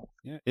going on.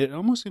 Yeah, it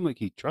almost seemed like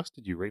he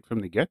trusted you right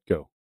from the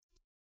get-go.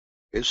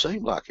 It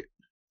seemed like it.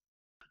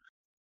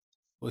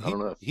 Well, I don't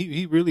know.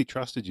 He really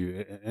trusted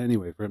you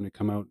anyway for him to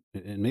come out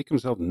and make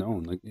himself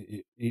known. Like,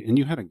 and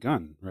you had a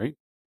gun, right?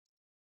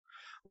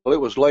 Well,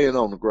 it was laying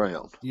on the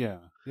ground. Yeah,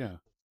 yeah.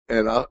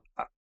 And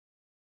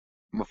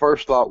my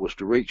first thought was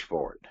to reach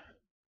for it.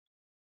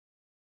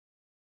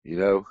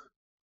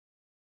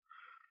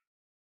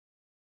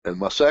 And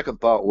my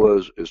second thought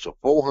was, it's a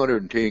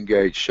 410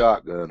 gauge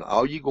shotgun.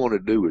 All you're going to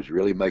do is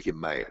really make him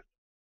mad.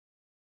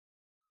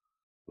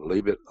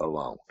 Leave it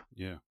alone.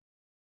 Yeah.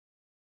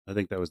 I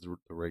think that was the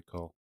right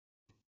call.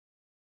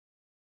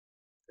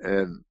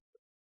 And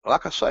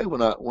like I say,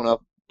 when I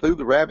threw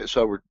the rabbits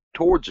over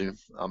towards him,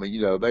 I mean,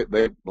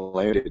 they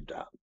landed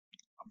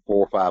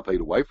 4 or 5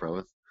 feet away from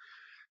him.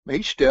 I mean,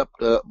 he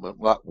stepped up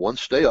like one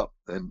step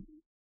and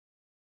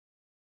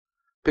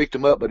picked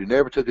him up, but he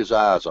never took his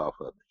eyes off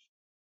of him.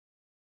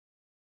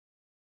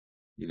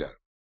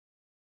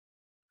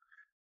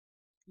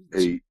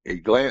 He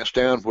glanced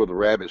down where the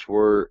rabbits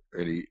were,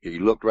 and he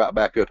looked right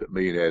back up at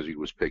me as he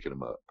was picking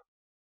them up.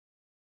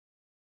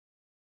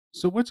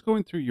 So what's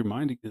going through your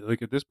mind,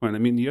 like, at this point? I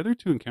mean, the other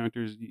 2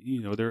 encounters,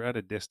 they're at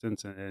a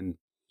distance, and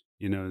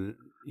you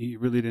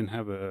really didn't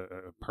have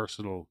a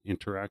personal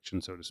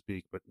interaction, so to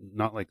speak, but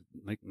not like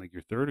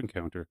your third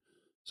encounter.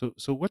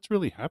 So what's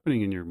really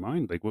happening in your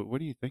mind? Like,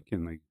 what are you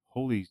thinking? Like,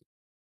 holy,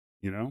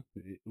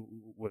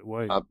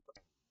 why?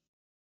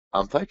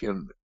 I'm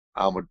thinking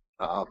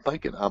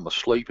I'm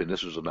asleep and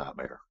this is a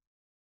nightmare.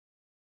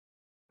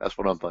 That's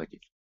what I'm thinking.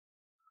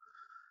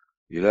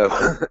 I mean,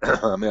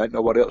 I didn't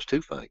know what else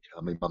to think.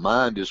 I mean, my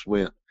mind just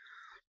went,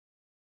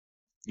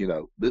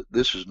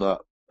 this is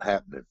not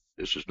happening.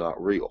 This is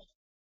not real.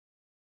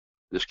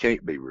 This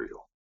can't be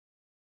real.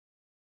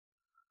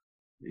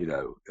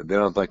 And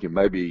then I'm thinking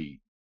maybe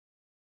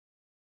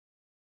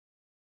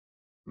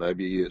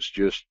it's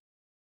just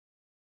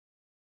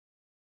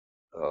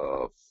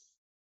a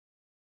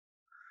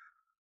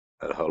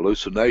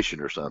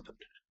hallucination or something.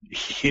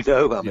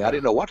 I mean, I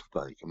didn't know what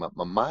to think.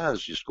 My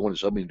mind's just going in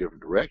so many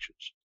different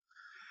directions.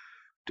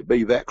 To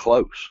be that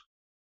close.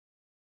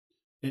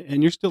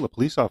 And you're still a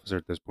police officer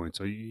at this point,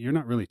 so you're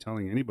not really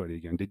telling anybody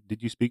again.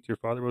 Did you speak to your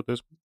father about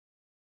this?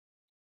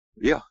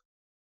 Yeah,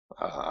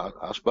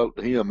 I spoke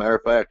to him. Matter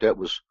of fact, that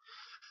was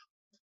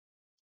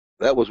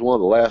one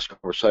of the last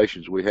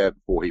conversations we had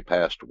before he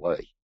passed away.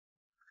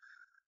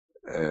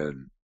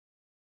 And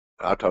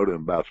I told him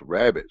about the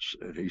rabbits,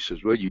 and he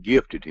says, "Well, you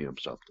gifted him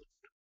something."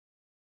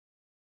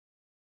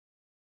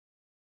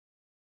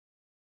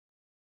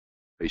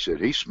 He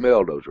said he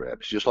smelled those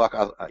rabbits, just like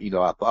I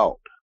thought.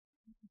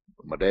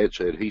 My dad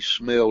said he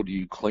smelled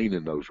you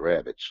cleaning those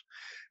rabbits,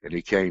 and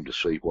he came to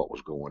see what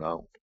was going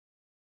on.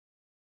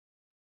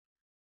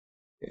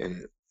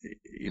 And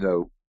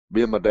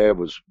me and my dad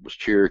was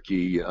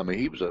Cherokee. I mean,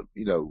 he was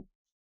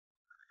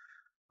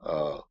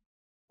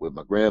with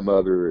my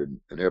grandmother and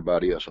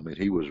everybody else. I mean,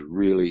 he was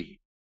really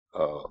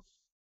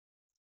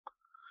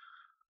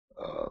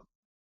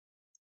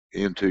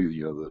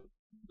into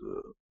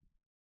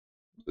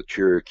the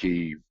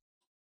Cherokee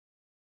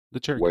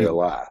way of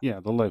life. Yeah,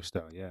 the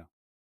lifestyle. Yeah.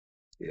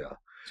 Yeah.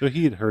 So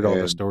he had heard all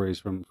the stories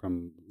from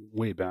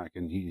way back,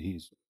 and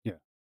he's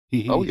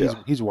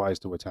wise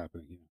to what's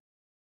happening. Yeah.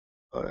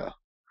 Oh yeah.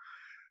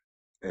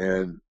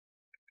 And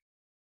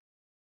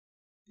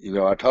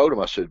I told him,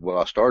 I said, well,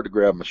 I started to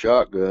grab my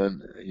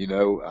shotgun,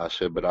 I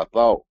said, but I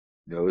thought,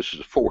 this is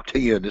a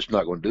 410, it's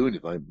not going to do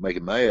anything, make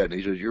him mad. And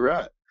he says, you're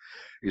right.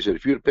 He said,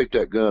 if you'd have picked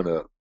that gun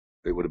up,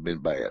 it would have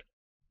been bad.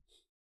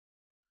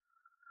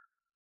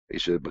 He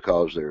said,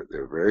 because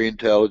they're very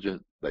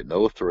intelligent. They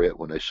know a threat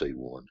when they see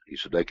one. He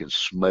said, they can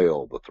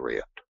smell the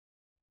threat.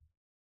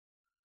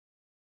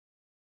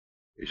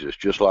 He says,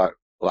 just like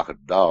a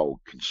dog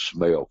can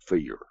smell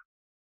fear.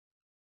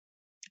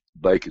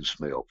 They can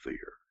smell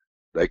fear.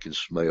 They can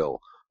smell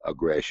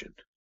aggression.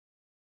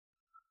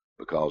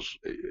 Because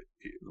the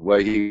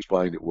way he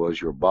explained it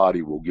was, your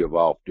body will give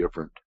off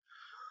different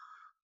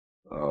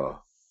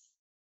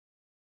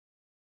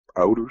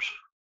odors,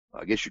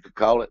 I guess you could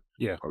call it,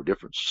 or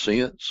different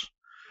scents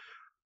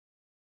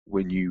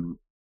when you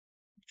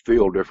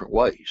feel different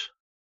ways.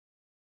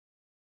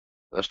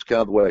 That's the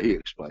kind of the way he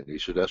explained it. He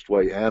said that's the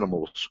way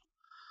animals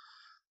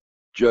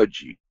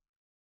judge you.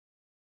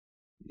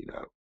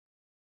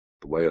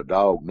 The way a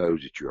dog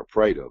knows that you're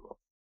afraid of them,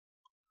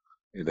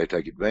 and they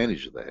take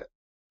advantage of that.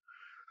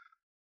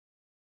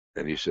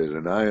 And he said,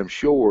 and I am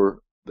sure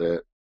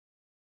that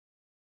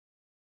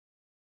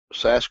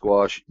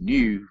Sasquatch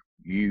knew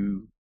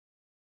you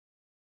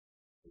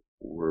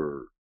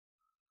were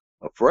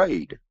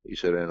afraid. He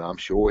said, and I'm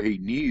sure he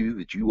knew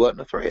that you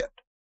wasn't a threat.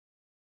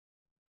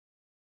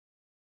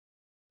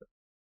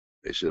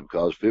 He said,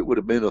 because if it would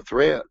have been a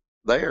threat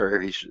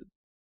there, he said,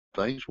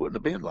 things wouldn't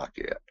have been like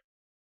that.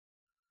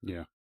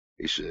 Yeah.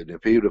 He said,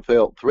 if he would have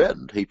felt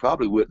threatened, he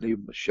probably wouldn't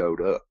even have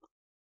showed up.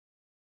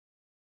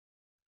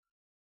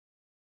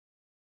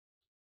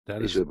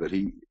 That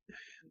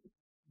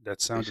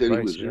sounds. He said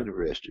he was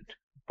interested.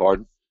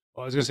 Pardon?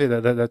 Well, I was going to say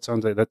that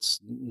sounds like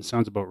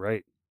sounds about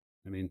right.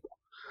 I mean,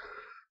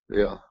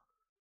 yeah.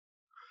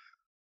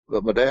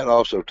 But my dad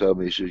also told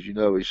me, he says, he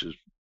says,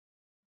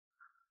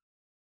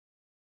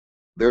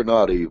 they're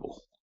not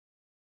evil.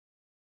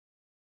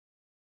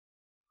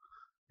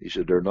 He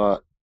said, they're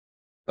not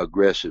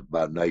aggressive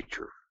by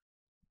nature.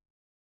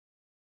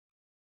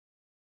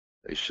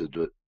 He said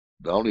that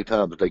the only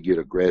time that they get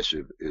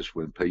aggressive is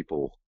when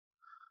people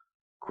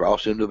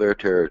cross into their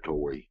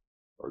territory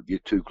or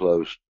get too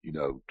close,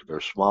 to their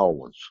small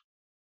ones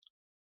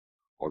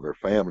or their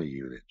family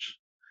units,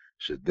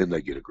 said then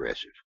they get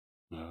aggressive.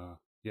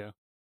 Yeah.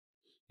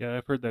 Yeah,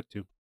 I've heard that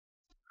too.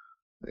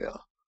 Yeah.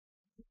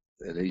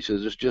 And he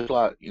says it's just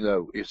like,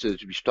 it says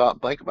if you stop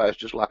and think about it, it's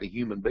just like a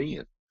human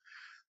being.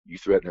 You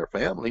threaten their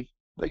family,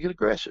 they get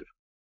aggressive.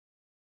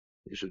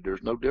 He said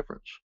there's no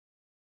difference.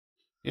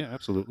 Yeah,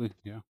 absolutely.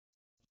 Yeah.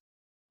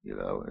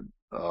 And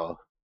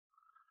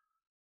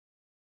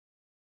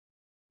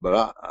but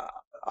I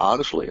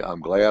honestly, I'm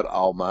glad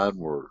all mine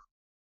were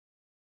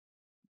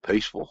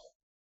peaceful.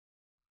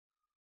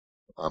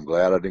 I'm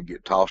glad I didn't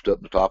get tossed up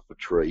in the top of a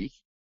tree,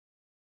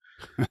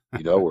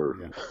 or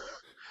Yeah.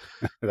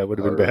 That would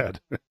have been bad.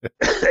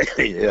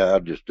 yeah,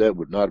 that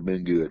would not have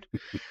been good.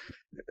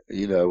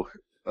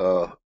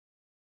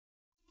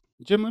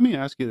 Jim, let me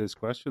ask you this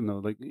question though.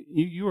 Like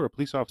you were a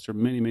police officer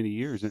many, many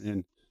years,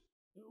 and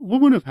what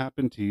would have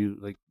happened to you,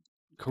 like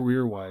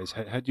career wise,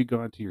 had you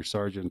gone to your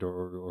sergeant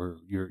or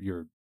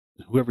your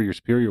whoever your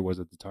superior was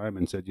at the time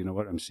and said, you know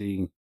what, I'm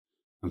seeing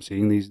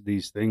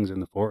these things in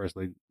the forest.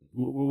 Like,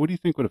 what do you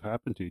think would have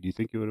happened to you? Do you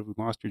think you would have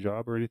lost your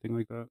job or anything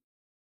like that?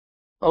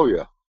 Oh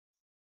yeah,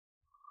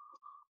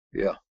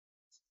 yeah,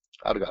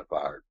 I'd have got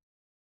fired.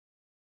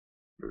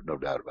 There's no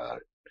doubt about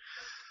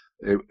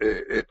it.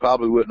 It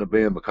probably wouldn't have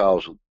been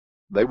because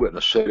they wouldn't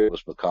have said it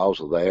was because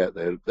of that.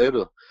 They'd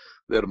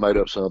have made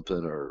up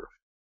something, or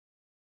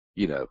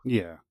Yeah.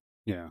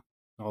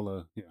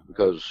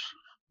 because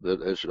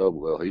they said, oh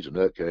well, he's a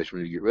nutcase,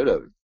 we need to get rid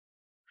of him,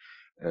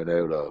 and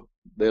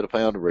they'd have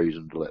found a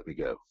reason to let me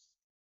go.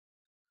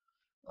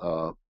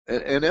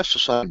 And that's the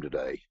same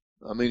today.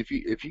 I mean,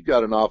 if you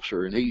got an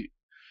officer and he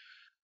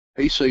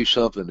sees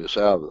something that's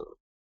out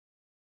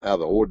of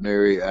the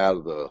ordinary, out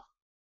of the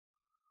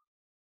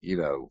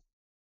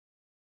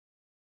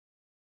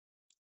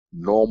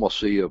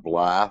normalcy of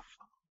life,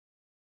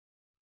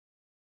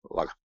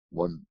 like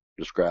one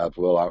describes,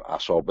 well, I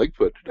saw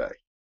Bigfoot today,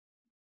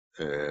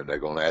 and they're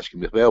going to ask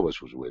him if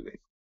Elvis was with him.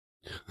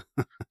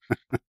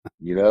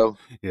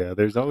 Yeah,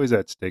 there's always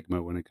that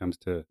stigma when it comes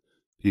to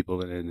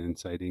people and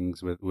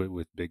sightings with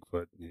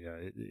Bigfoot. Yeah,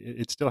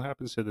 it still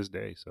happens to this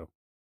day. So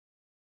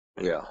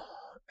yeah,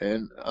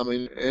 and I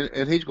mean,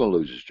 and he's going to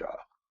lose his job.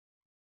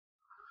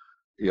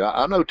 Yeah,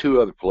 I know two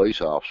other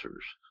police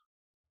officers.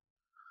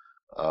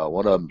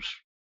 One of them's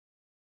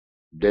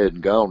dead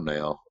and gone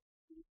now,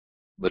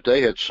 but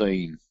they had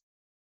seen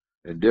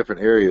in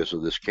different areas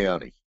of this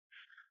county.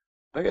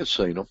 They had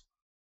seen them.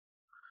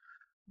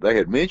 They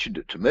had mentioned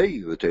it to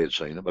me that they had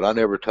seen them, but I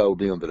never told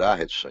them that I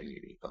had seen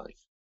anything.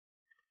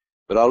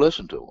 But I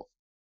listened to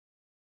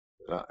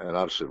them, and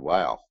I said,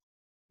 "Wow,"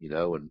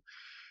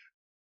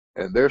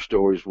 and their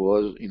stories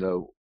was,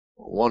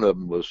 one of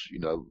them was,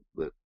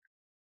 that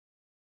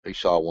he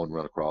saw one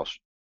run across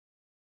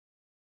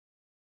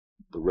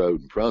the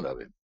road in front of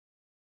him,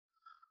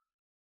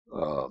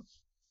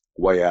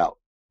 way out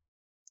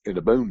in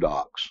the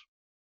boondocks.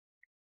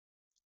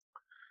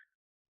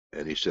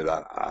 And he said,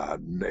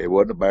 it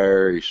wasn't a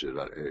bear. He said,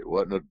 it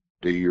wasn't a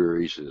deer.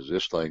 He says,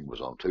 this thing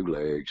was on two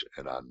legs,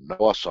 and I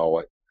know I saw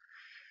it.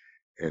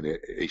 And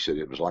he said,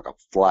 it was like a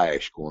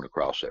flash going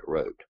across that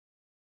road.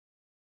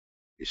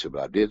 He said,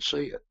 but I did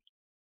see it.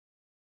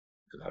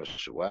 And I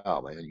said,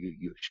 wow, man,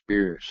 you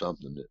experienced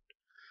something that,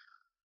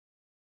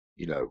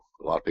 a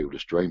lot of people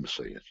just dream of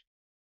seeing.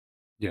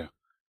 Yeah.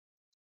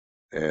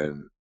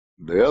 And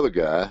the other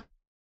guy,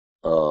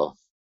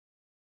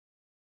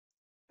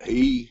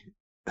 he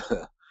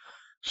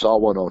saw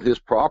one on his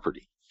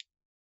property.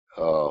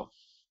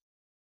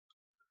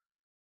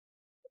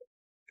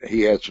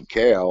 He had some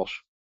cows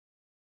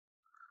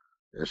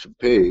and some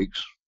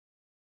pigs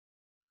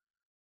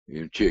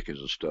and chickens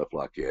and stuff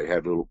like that. He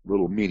had a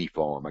little mini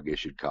farm, I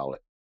guess you'd call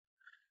it.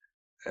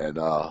 And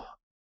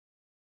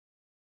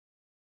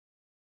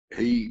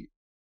he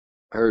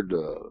heard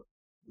the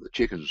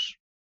chickens.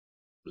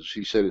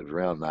 He said it was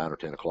around 9 or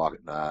 10 o'clock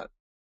at night,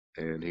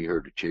 and he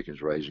heard the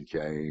chickens raising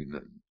Cain,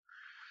 and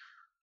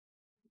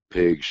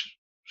pigs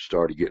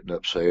started getting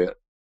upset.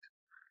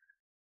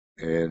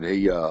 And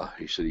he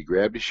said he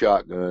grabbed his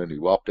shotgun, he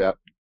walked out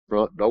the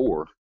front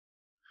door,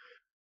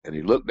 and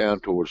he looked down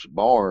towards the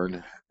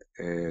barn,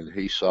 and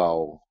he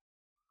said,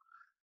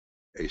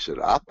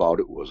 I thought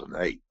it was an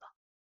ape,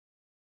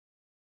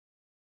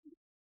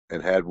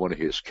 and had one of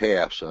his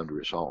calves under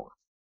his arm,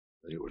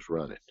 and it was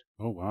running.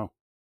 Oh, wow.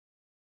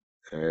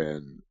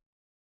 And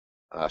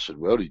I said,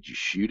 well, did you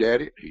shoot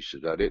at it? He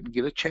said, I didn't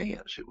get a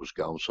chance. It was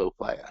gone so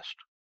fast.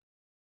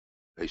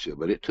 He said,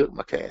 but it took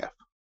my calf.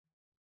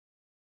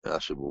 And I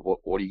said, well,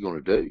 what are you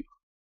going to do?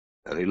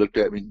 And he looked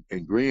at me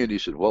and grinned. He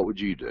said, what would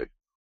you do?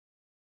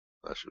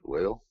 I said,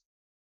 well,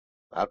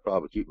 I'd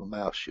probably keep my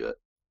mouth shut.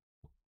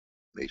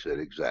 He said,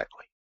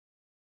 exactly.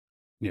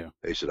 Yeah.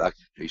 He said, I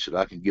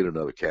can get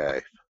another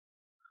calf.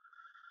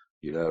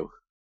 He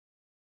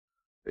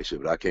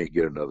said, but I can't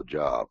get another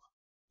job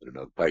and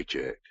another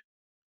paycheck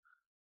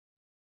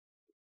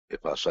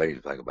if I say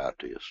anything about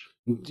this.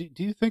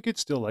 Do you think it's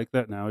still like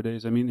that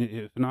nowadays? I mean,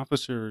 if an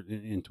officer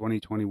in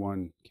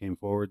 2021 came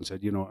forward and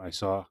said, I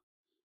saw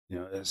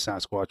a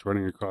Sasquatch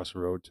running across the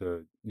road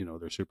to,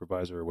 their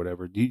supervisor or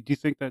whatever. Do you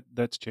think that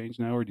that's changed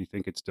now, or do you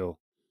think it's still,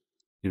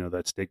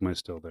 that stigma is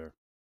still there?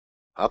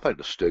 I think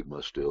the stigma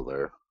is still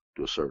there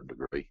to a certain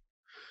degree.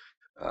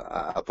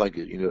 I think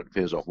it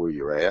depends on where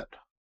you're at.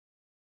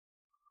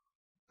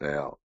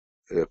 Now,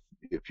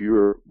 if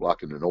you're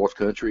like in the North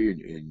Country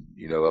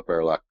and up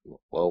there like,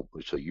 well,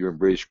 so you're in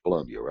British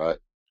Columbia, right?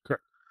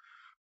 Correct.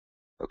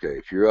 Okay,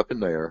 if you're up in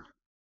there,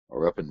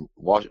 or up in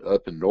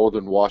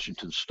northern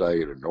Washington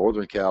State or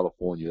northern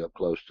California, up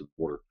close to the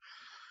border,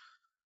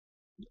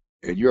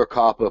 and you're a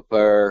cop up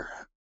there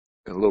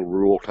in a little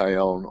rural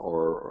town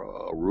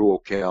or a rural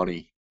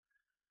county,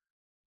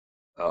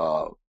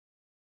 and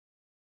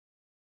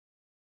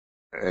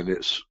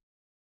it's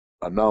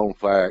a known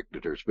fact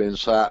that there's been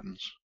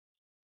sightings,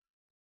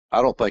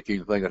 I don't think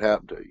anything would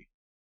happen to you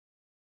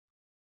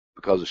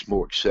because it's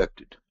more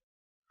accepted.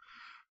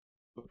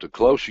 But the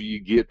closer you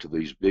get to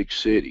these big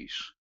cities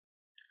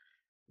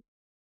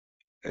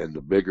and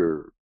the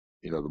bigger,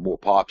 the more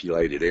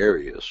populated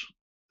areas,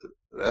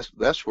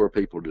 that's where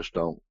people just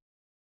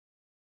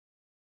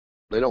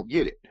they don't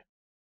get it.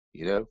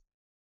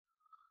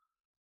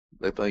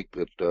 They think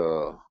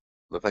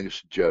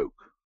it's a joke.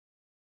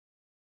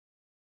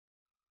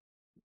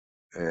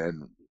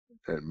 And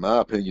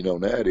my opinion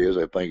on that is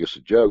I think it's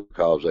a joke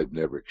because they've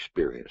never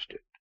experienced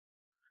it.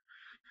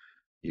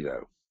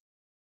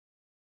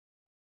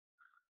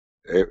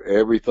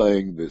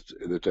 Everything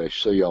that they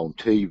see on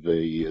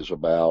TV is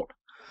about,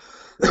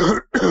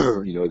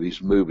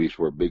 these movies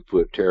where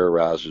Bigfoot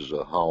terrorizes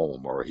a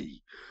home, or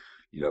he,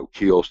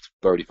 kills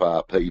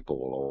 35 people,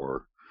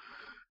 or,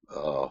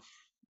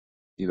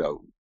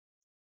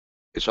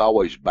 it's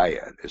always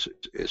bad.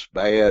 It's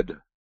bad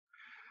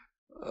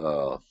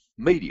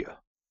media.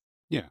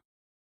 Yeah.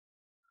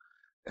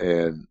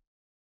 And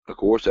of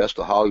course, that's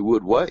the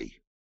Hollywood way.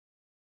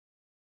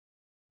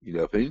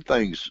 If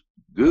anything's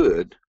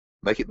good,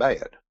 make it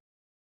bad.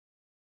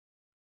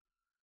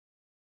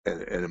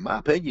 And in my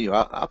opinion,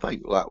 I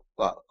think like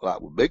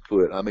with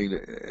Bigfoot, I mean,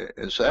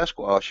 and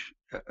Sasquatch,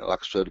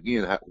 like I said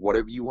again,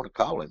 whatever you want to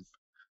call him,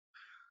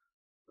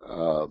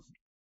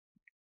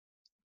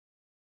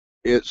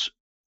 it's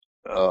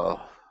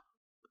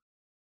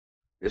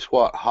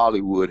what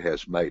Hollywood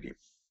has made him.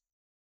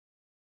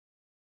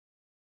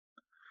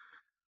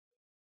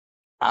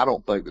 I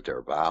don't think that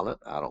they're violent.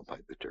 I don't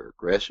think that they're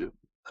aggressive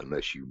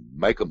unless you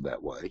make them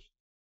that way.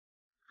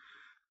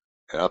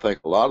 And I think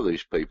a lot of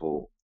these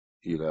people,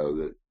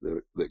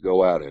 that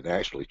go out and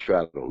actually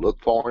try to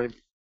look for him,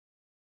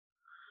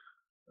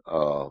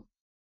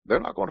 they're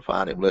not going to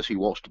find him unless he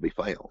wants to be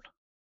found.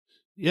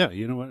 Yeah,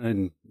 you know what,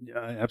 and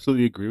I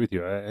absolutely agree with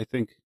you. I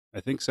think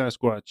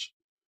Sasquatch,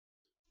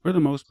 for the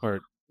most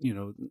part,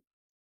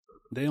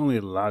 they only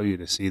allow you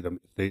to see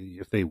them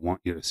if they want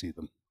you to see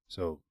them.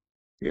 So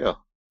yeah,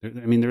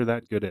 they're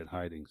that good at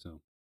hiding. So,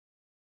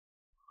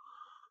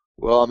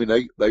 well, I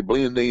mean, they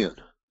blend in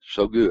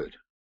so good.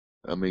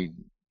 I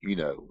mean,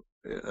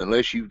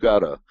 unless you've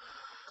got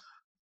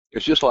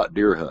it's just like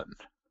deer hunting.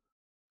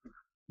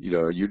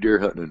 You're deer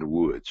hunting in the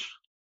woods.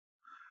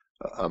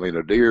 I mean,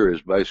 a deer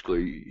is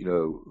basically,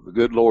 the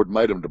good Lord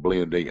made them to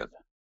blend in,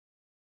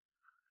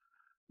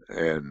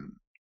 and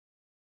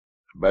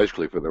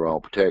basically for their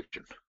own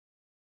protection.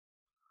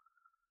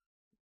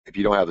 If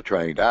you don't have the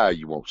trained eye,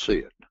 you won't see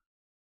it.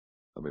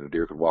 I mean, a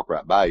deer could walk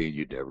right by you and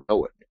you'd never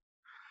know it.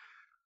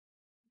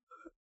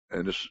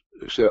 And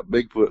except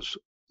Bigfoot's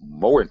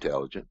more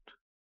intelligent.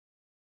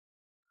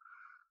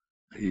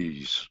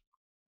 He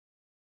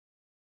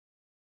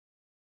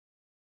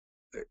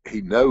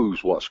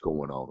knows what's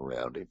going on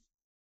around him.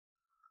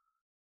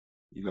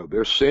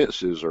 Their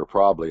senses are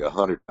probably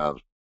 100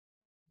 times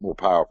more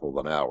powerful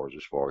than ours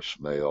as far as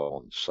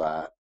smell and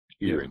sight,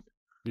 hearing.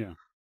 Yeah.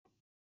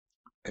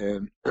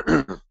 And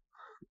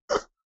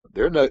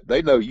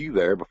they know you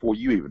there before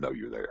you even know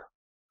you're there.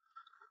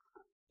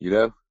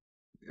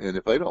 And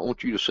if they don't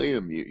want you to see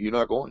them, you're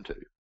not going to.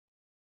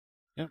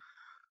 Yeah,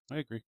 I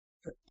agree.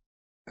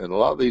 And a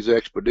lot of these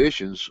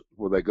expeditions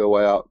where they go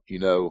out,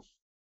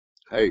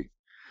 hey,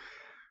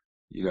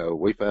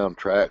 we found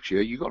tracks.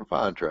 Yeah, you're going to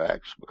find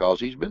tracks because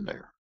he's been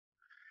there.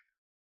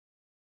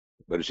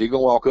 But is he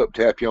going to walk up,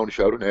 tap you on the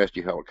shoulder, and ask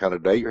you what kind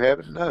of day you're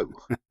having? No.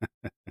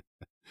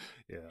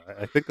 Yeah,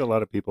 I think a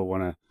lot of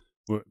people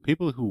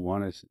people who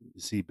want to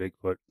see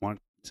Bigfoot want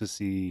to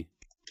see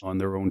on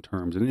their own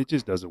terms, and it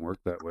just doesn't work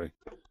that way.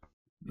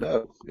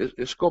 No,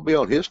 it's going to be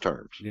on his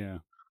terms. Yeah.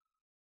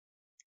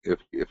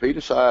 If he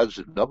decides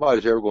that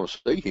nobody's ever going to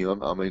see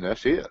him, I mean,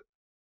 that's it.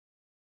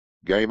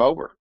 Game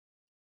over.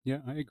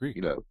 Yeah, I agree.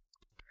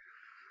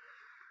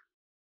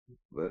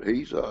 But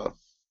he's a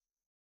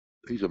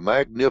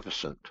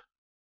magnificent.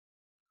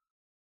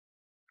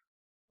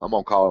 I'm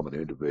going to call him an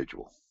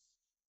individual.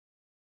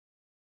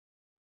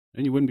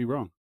 And you wouldn't be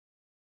wrong.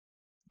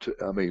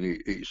 I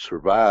mean, he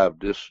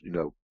survived this,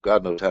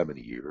 God knows how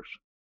many years.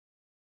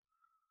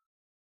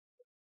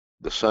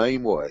 The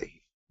same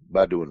way,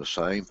 by doing the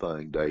same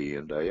thing day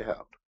in, day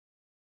out.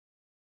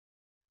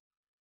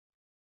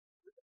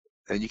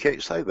 And you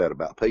can't say that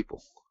about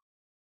people.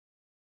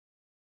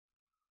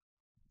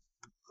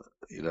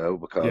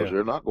 because Yeah.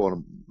 they're not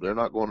going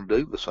to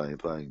do the same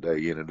thing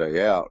day in and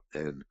day out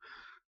and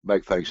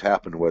make things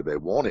happen the way they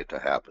want it to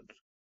happen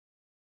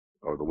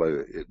or the way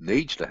it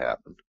needs to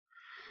happen.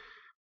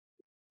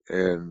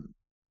 And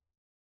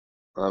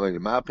I mean,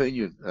 in my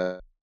opinion,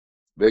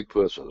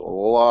 Bigfoot's a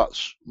lot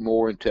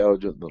more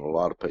intelligent than a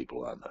lot of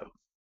people I know.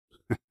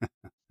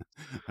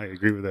 I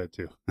agree with that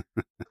too.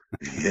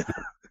 Yeah.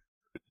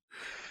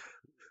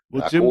 Well,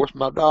 Now, of Jim, course,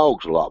 my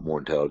dog's a lot more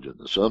intelligent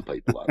than some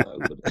people I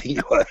know. But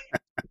anyway,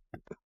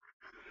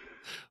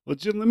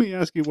 let me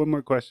ask you one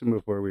more question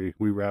before we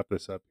wrap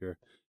this up here.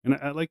 And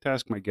I'd like to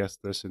ask my guest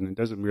this, and it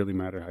doesn't really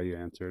matter how you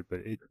answer it,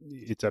 but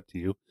it's up to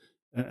you.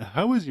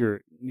 How is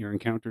your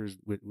encounters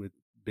with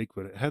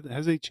Bigfoot?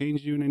 Has they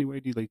changed you in any way?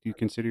 Do you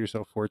consider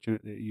yourself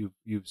fortunate that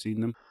you've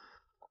seen them?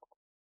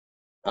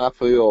 I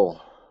feel,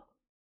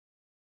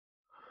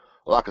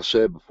 like I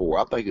said before,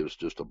 I think it was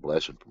just a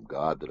blessing from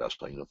God that I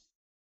seen them.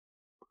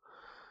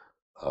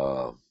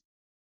 Uh,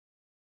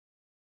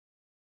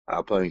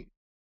 I think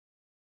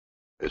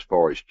as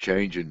far as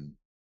changing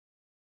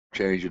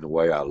the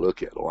way I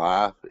look at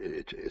life,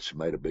 it's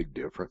made a big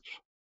difference.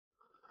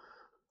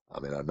 I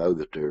mean, I know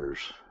that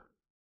there's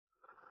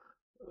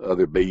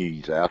other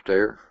beings out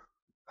there.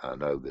 I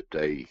know that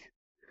they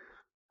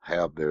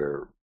have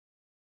their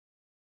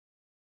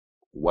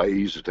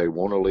ways that they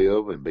want to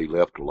live and be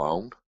left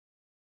alone.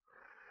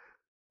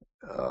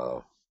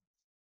 Uh,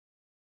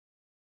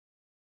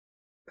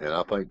 and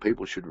I think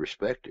people should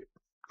respect it.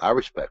 I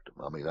respect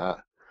them. I mean,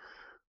 I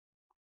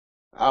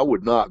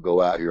would not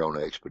go out here on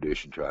an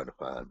expedition trying to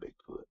find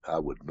Bigfoot. I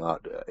would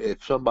not.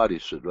 If somebody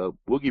said, "Well,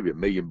 we'll give you $1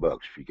 million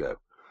if you go,"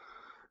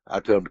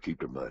 I tell them to keep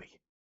their money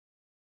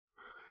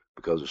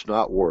because it's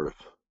not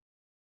worth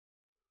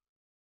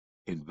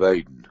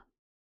invading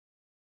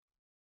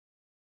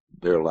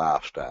their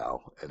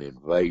lifestyle and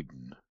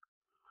invading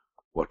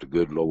what the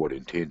good Lord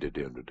intended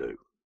them to do.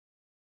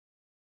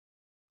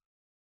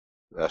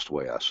 That's the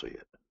way I see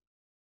it.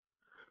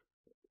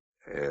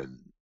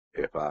 And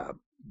if I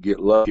get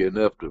lucky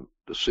enough to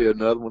see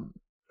another one,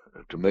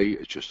 to me,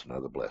 it's just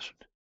another blessing.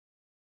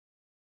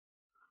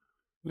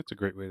 That's a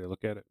great way to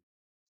look at it.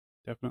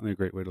 Definitely a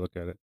great way to look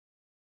at it.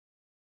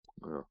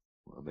 Well,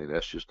 I mean,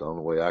 that's just the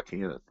only way I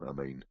can.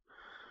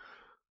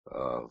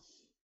 Uh,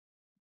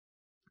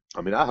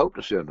 I hope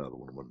to see another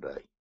one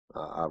day.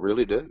 I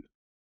really do.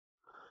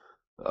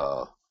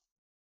 Uh,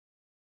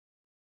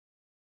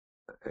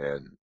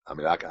 and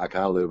I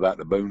kind of live out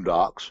in the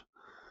boondocks,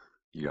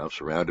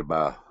 surrounded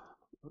by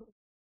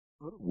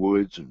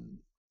woods and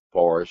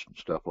forests and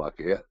stuff like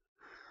that.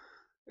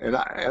 And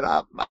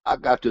I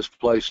got this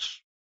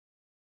place,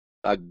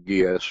 I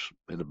guess,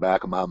 in the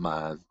back of my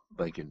mind,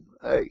 thinking,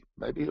 hey,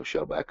 maybe he'll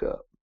show back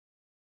up,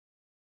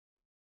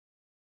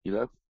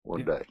 one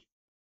Yeah. day.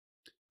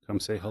 Come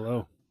say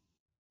hello.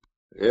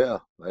 Yeah,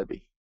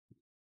 maybe.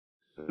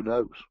 Who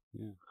knows?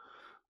 Yeah.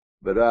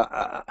 But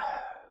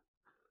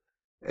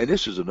and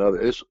this is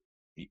another.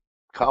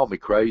 Call me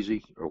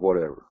crazy or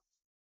whatever,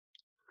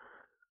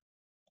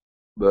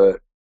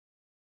 but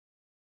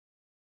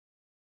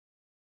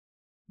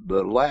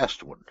the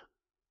last one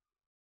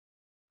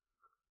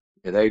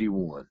in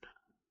 '81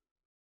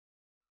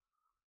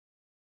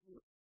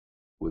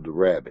 with the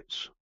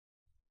rabbits,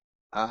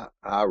 I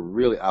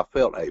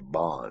felt a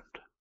bond,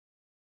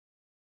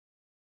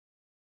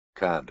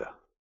 kinda,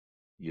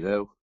 you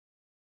know.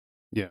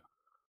 Yeah.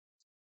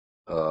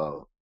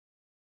 Uh,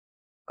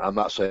 I'm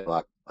not saying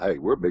like, hey,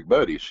 we're big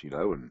buddies,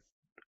 and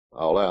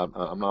all that.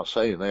 I'm not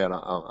saying that.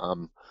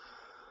 I'm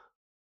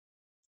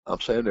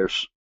saying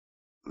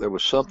there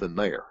was something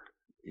there,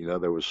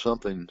 there was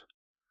something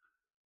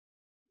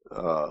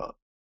uh,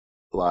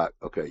 like,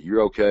 okay,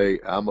 you're okay,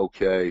 I'm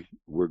okay,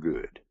 we're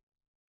good,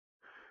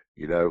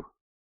 you know.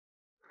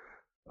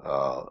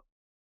 Uh,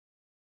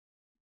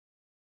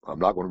 I'm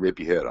not going to rip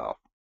your head off.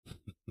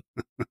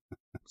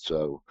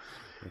 So,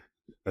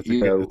 That's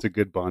a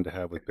good bond to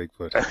have with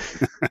Bigfoot.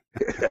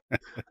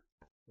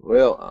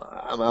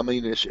 well, I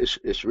mean,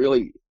 it's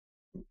really,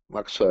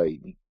 like I say,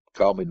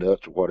 call me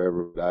nuts or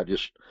whatever. But I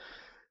just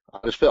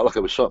felt like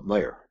there was something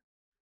there.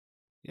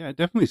 Yeah, it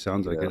definitely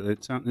sounds You like it. know,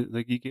 It sounds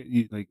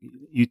like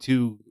you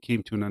two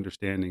came to an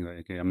understanding that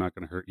okay, I'm not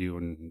going to hurt you,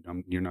 and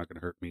you're not going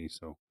to hurt me,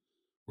 so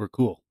we're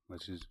cool.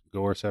 Let's just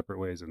go our separate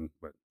ways.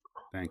 But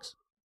thanks.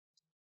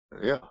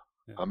 yeah.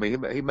 Yeah. I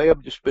mean, he may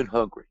have just been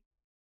hungry.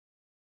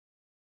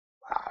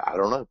 I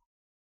don't know.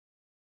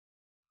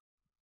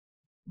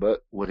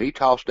 But when he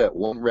tossed that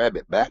one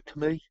rabbit back to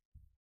me,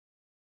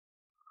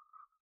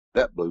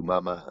 that blew my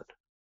mind.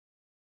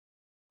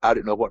 I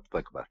didn't know what to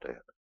think about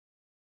that.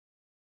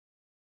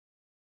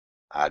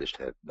 I just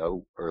had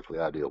no earthly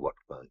idea what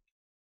to think.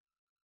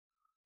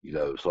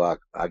 It's like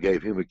I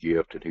gave him a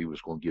gift and he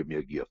was going to give me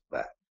a gift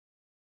back.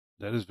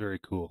 That is very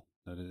cool.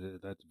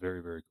 That's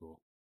very very cool.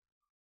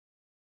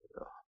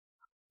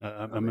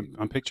 I mean,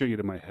 I'm picturing it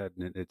in my head,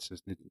 and it's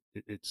just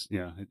it's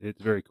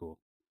very cool.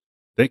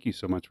 Thank you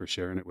so much for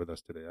sharing it with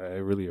us today. I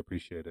really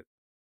appreciate it.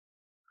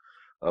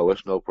 oh,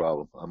 it's no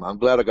problem. I'm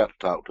glad I got to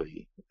talk to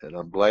you, and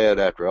I'm glad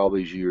after all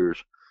these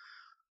years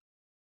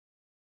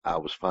I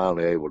was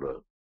finally able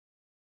to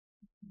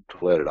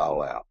let it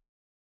all out.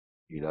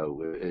 You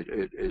know,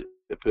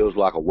 it feels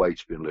like a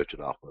weight's been lifted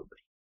off of me.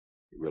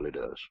 It really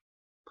does.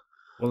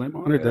 Well, I'm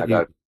honored And I that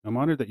got, I'm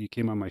honored that you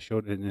came on my show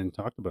and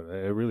talked about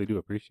it. I really do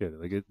appreciate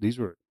it. These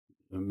were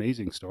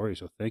amazing stories,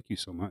 so thank you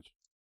so much.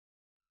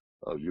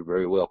 oh, you're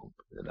very welcome.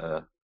 And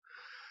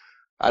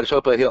I just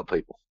hope I help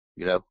people.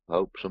 You know, I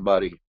hope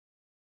somebody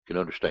can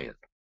understand.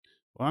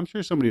 Well, I'm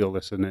sure somebody will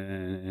listen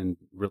and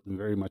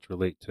very much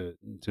relate to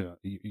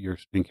your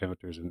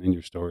encounters and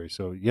your story.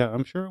 So yeah,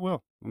 I'm sure it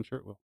will. I'm sure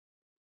it will.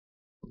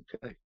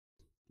 Okay.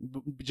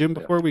 Jim,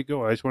 Yeah. before we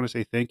go, I just want to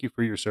say thank you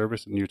for your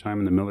service and your time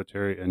in the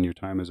military and your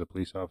time as a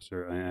police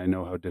officer. I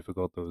know how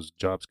difficult those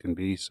jobs can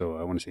be, so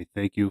I want to say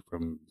thank you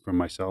from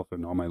myself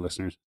and all my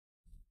listeners.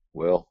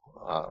 Well,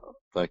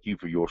 thank you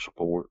for your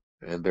support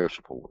and their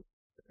support.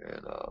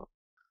 And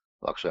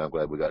like I say, I'm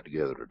glad we got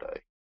together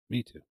today.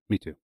 Me too. Me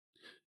too.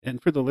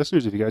 And for the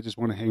listeners, if you guys just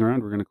want to hang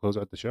around, we're going to close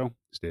out the show.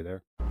 Stay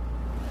there.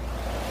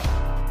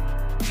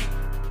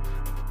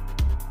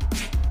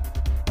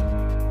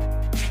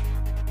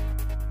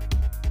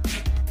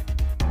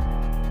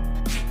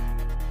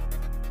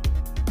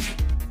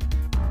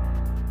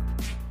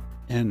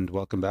 And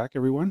welcome back,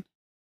 everyone.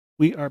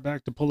 We are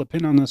back to pull a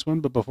pin on this one,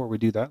 but before we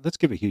do that, let's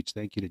give a huge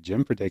thank you to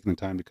Jim for taking the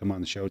time to come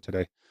on the show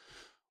today.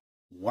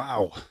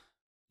 Wow.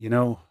 You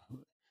know,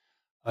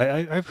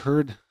 I've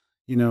heard,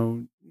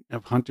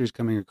 of hunters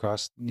coming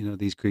across,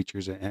 these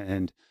creatures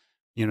and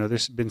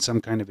there's been some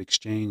kind of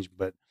exchange,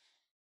 but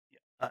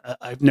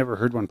I've never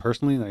heard one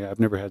personally. Like, I've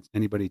never had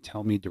anybody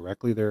tell me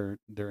directly their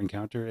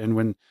encounter. And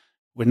when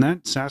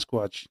that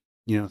Sasquatch,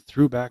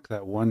 threw back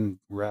that one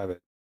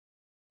rabbit,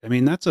 I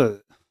mean,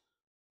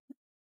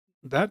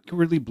 that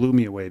really blew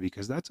me away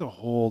because that's a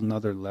whole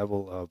nother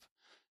level of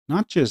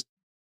not just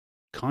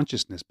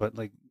consciousness, but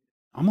like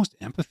almost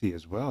empathy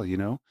as well.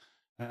 It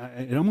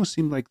almost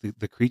seemed like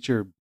the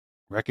creature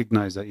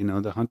recognized that,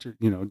 the hunter,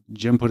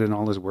 Jim put in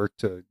all his work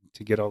to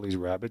get all these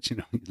rabbits,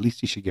 at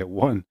least he should get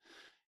one.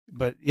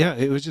 But yeah,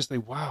 it was just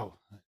like, wow,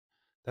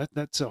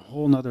 that's a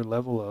whole nother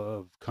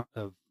level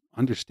of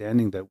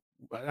understanding that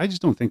I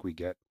just don't think we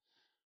get.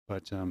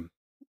 But,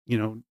 you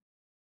know,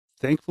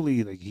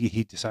 thankfully, like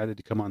he decided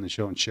to come on the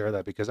show and share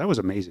that because that was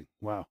amazing.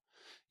 Wow.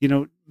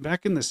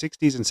 Back in the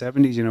 60s and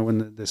 70s,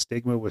 when the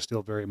stigma was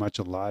still very much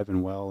alive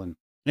and well, and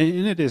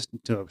it is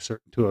to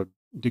a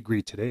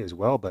degree today as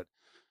well. But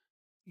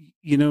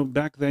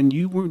back then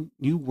you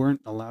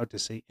weren't allowed to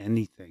say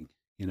anything,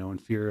 in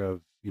fear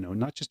of,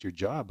 not just your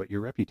job, but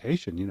your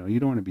reputation. You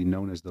don't want to be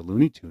known as the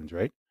Looney Tunes,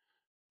 right?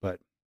 But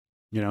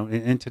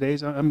in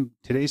today's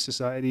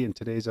society and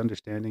today's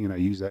understanding, and I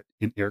use that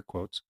in air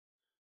quotes,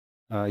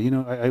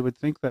 I would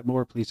think that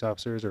more police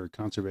officers or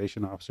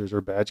conservation officers or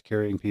badge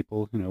carrying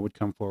people, would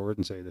come forward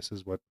and say, this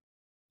is what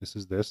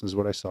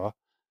I saw,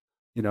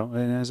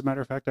 and as a matter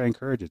of fact, I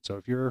encourage it. So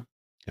if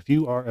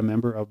you are a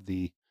member of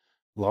the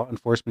law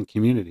enforcement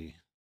community,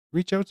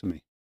 reach out to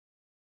me.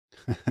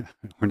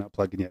 We're not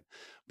plugging yet,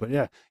 but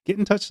yeah, get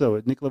in touch though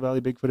at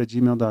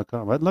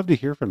nicolavalley.bigfoot@gmail.com. I'd love to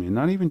hear from you,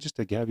 not even just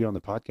to have you on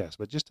the podcast,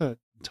 but just to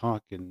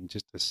talk and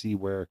just to see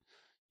where,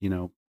 you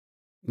know,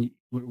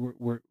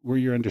 where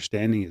your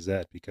understanding is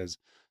at, because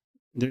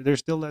there's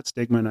still that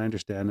stigma, and I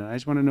understand, and I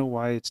just want to know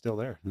why it's still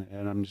there,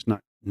 and I'm just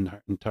not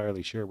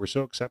entirely sure. We're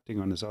so accepting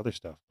on this other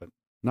stuff, but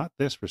not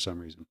this for some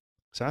reason.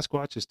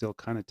 Sasquatch is still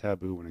kind of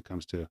taboo when it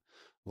comes to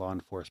law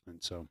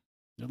enforcement, so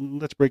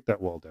let's break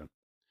that wall down.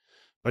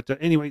 But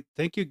anyway,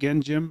 thank you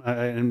again, Jim.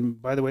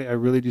 And by the way, I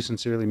really do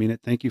sincerely mean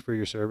it. Thank you for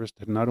your service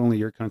to not only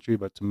your country,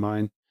 but to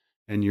mine,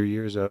 and your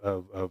years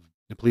of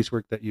the police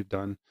work that you've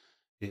done.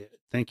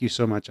 Thank you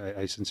so much.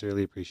 I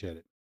sincerely appreciate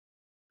it.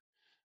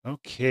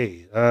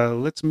 Okay,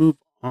 let's move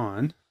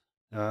on.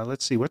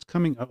 Let's see what's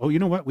coming. Oh, you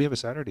know what? We have a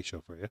Saturday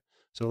show for you.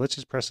 So let's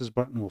just press this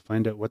button. We'll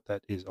find out what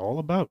that is all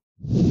about.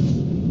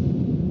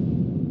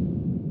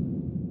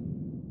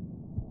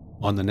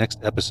 On the next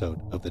episode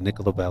of the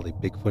Nicola Valley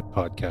Bigfoot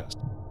Podcast.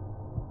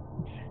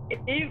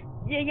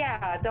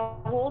 Yeah, the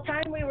whole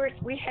time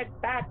we had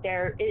sat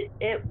there,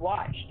 it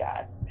watched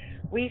us.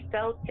 We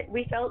felt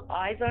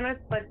eyes on us,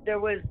 but there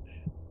was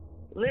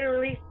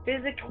literally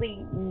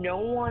physically no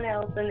one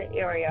else in the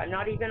area,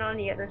 not even on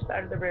the other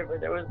side of the river.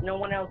 There was no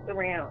one else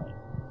around.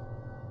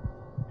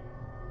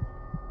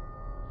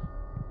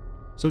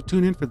 So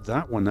tune in for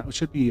that one. That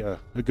should be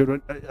a good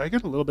one. I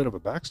got a little bit of a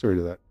backstory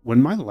to that.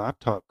 When my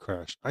laptop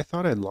crashed, I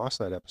thought I'd lost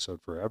that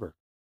episode forever.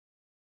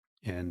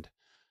 And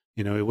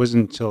it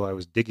wasn't until I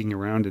was digging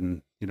around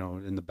in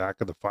the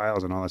back of the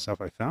files and all that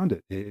stuff, I found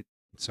it.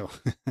 So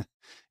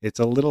it's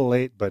a little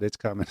late, but it's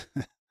coming.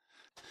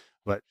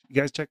 But you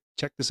guys check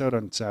this out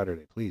on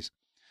Saturday, please.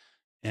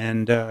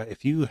 And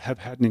if you have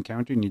had an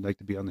encounter and you'd like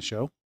to be on the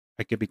show,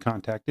 I could be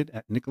contacted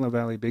at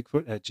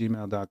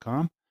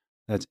nicolavalley.bigfoot@gmail.com.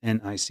 That's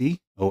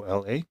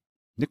NICOLA.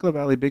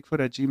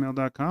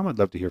 nicolavalley.bigfoot@gmail.com. I'd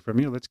love to hear from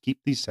you. Let's keep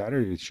these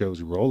Saturday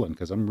shows rolling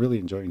because I'm really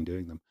enjoying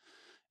doing them.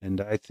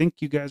 And I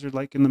think you guys are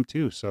liking them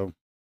too. So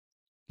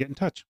get in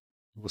touch.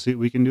 We'll see what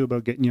we can do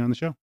about getting you on the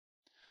show.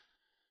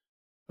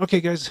 Okay,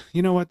 guys,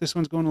 you know what? This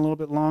one's going a little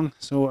bit long,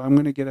 so I'm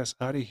going to get us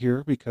out of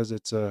here because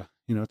it's a,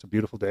 it's a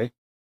beautiful day,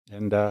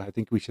 and I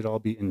think we should all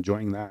be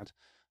enjoying that.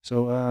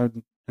 So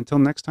until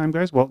next time,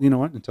 guys. Well, you know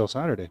what? Until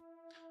Saturday.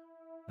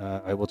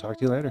 I will talk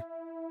to you later.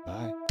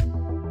 Bye.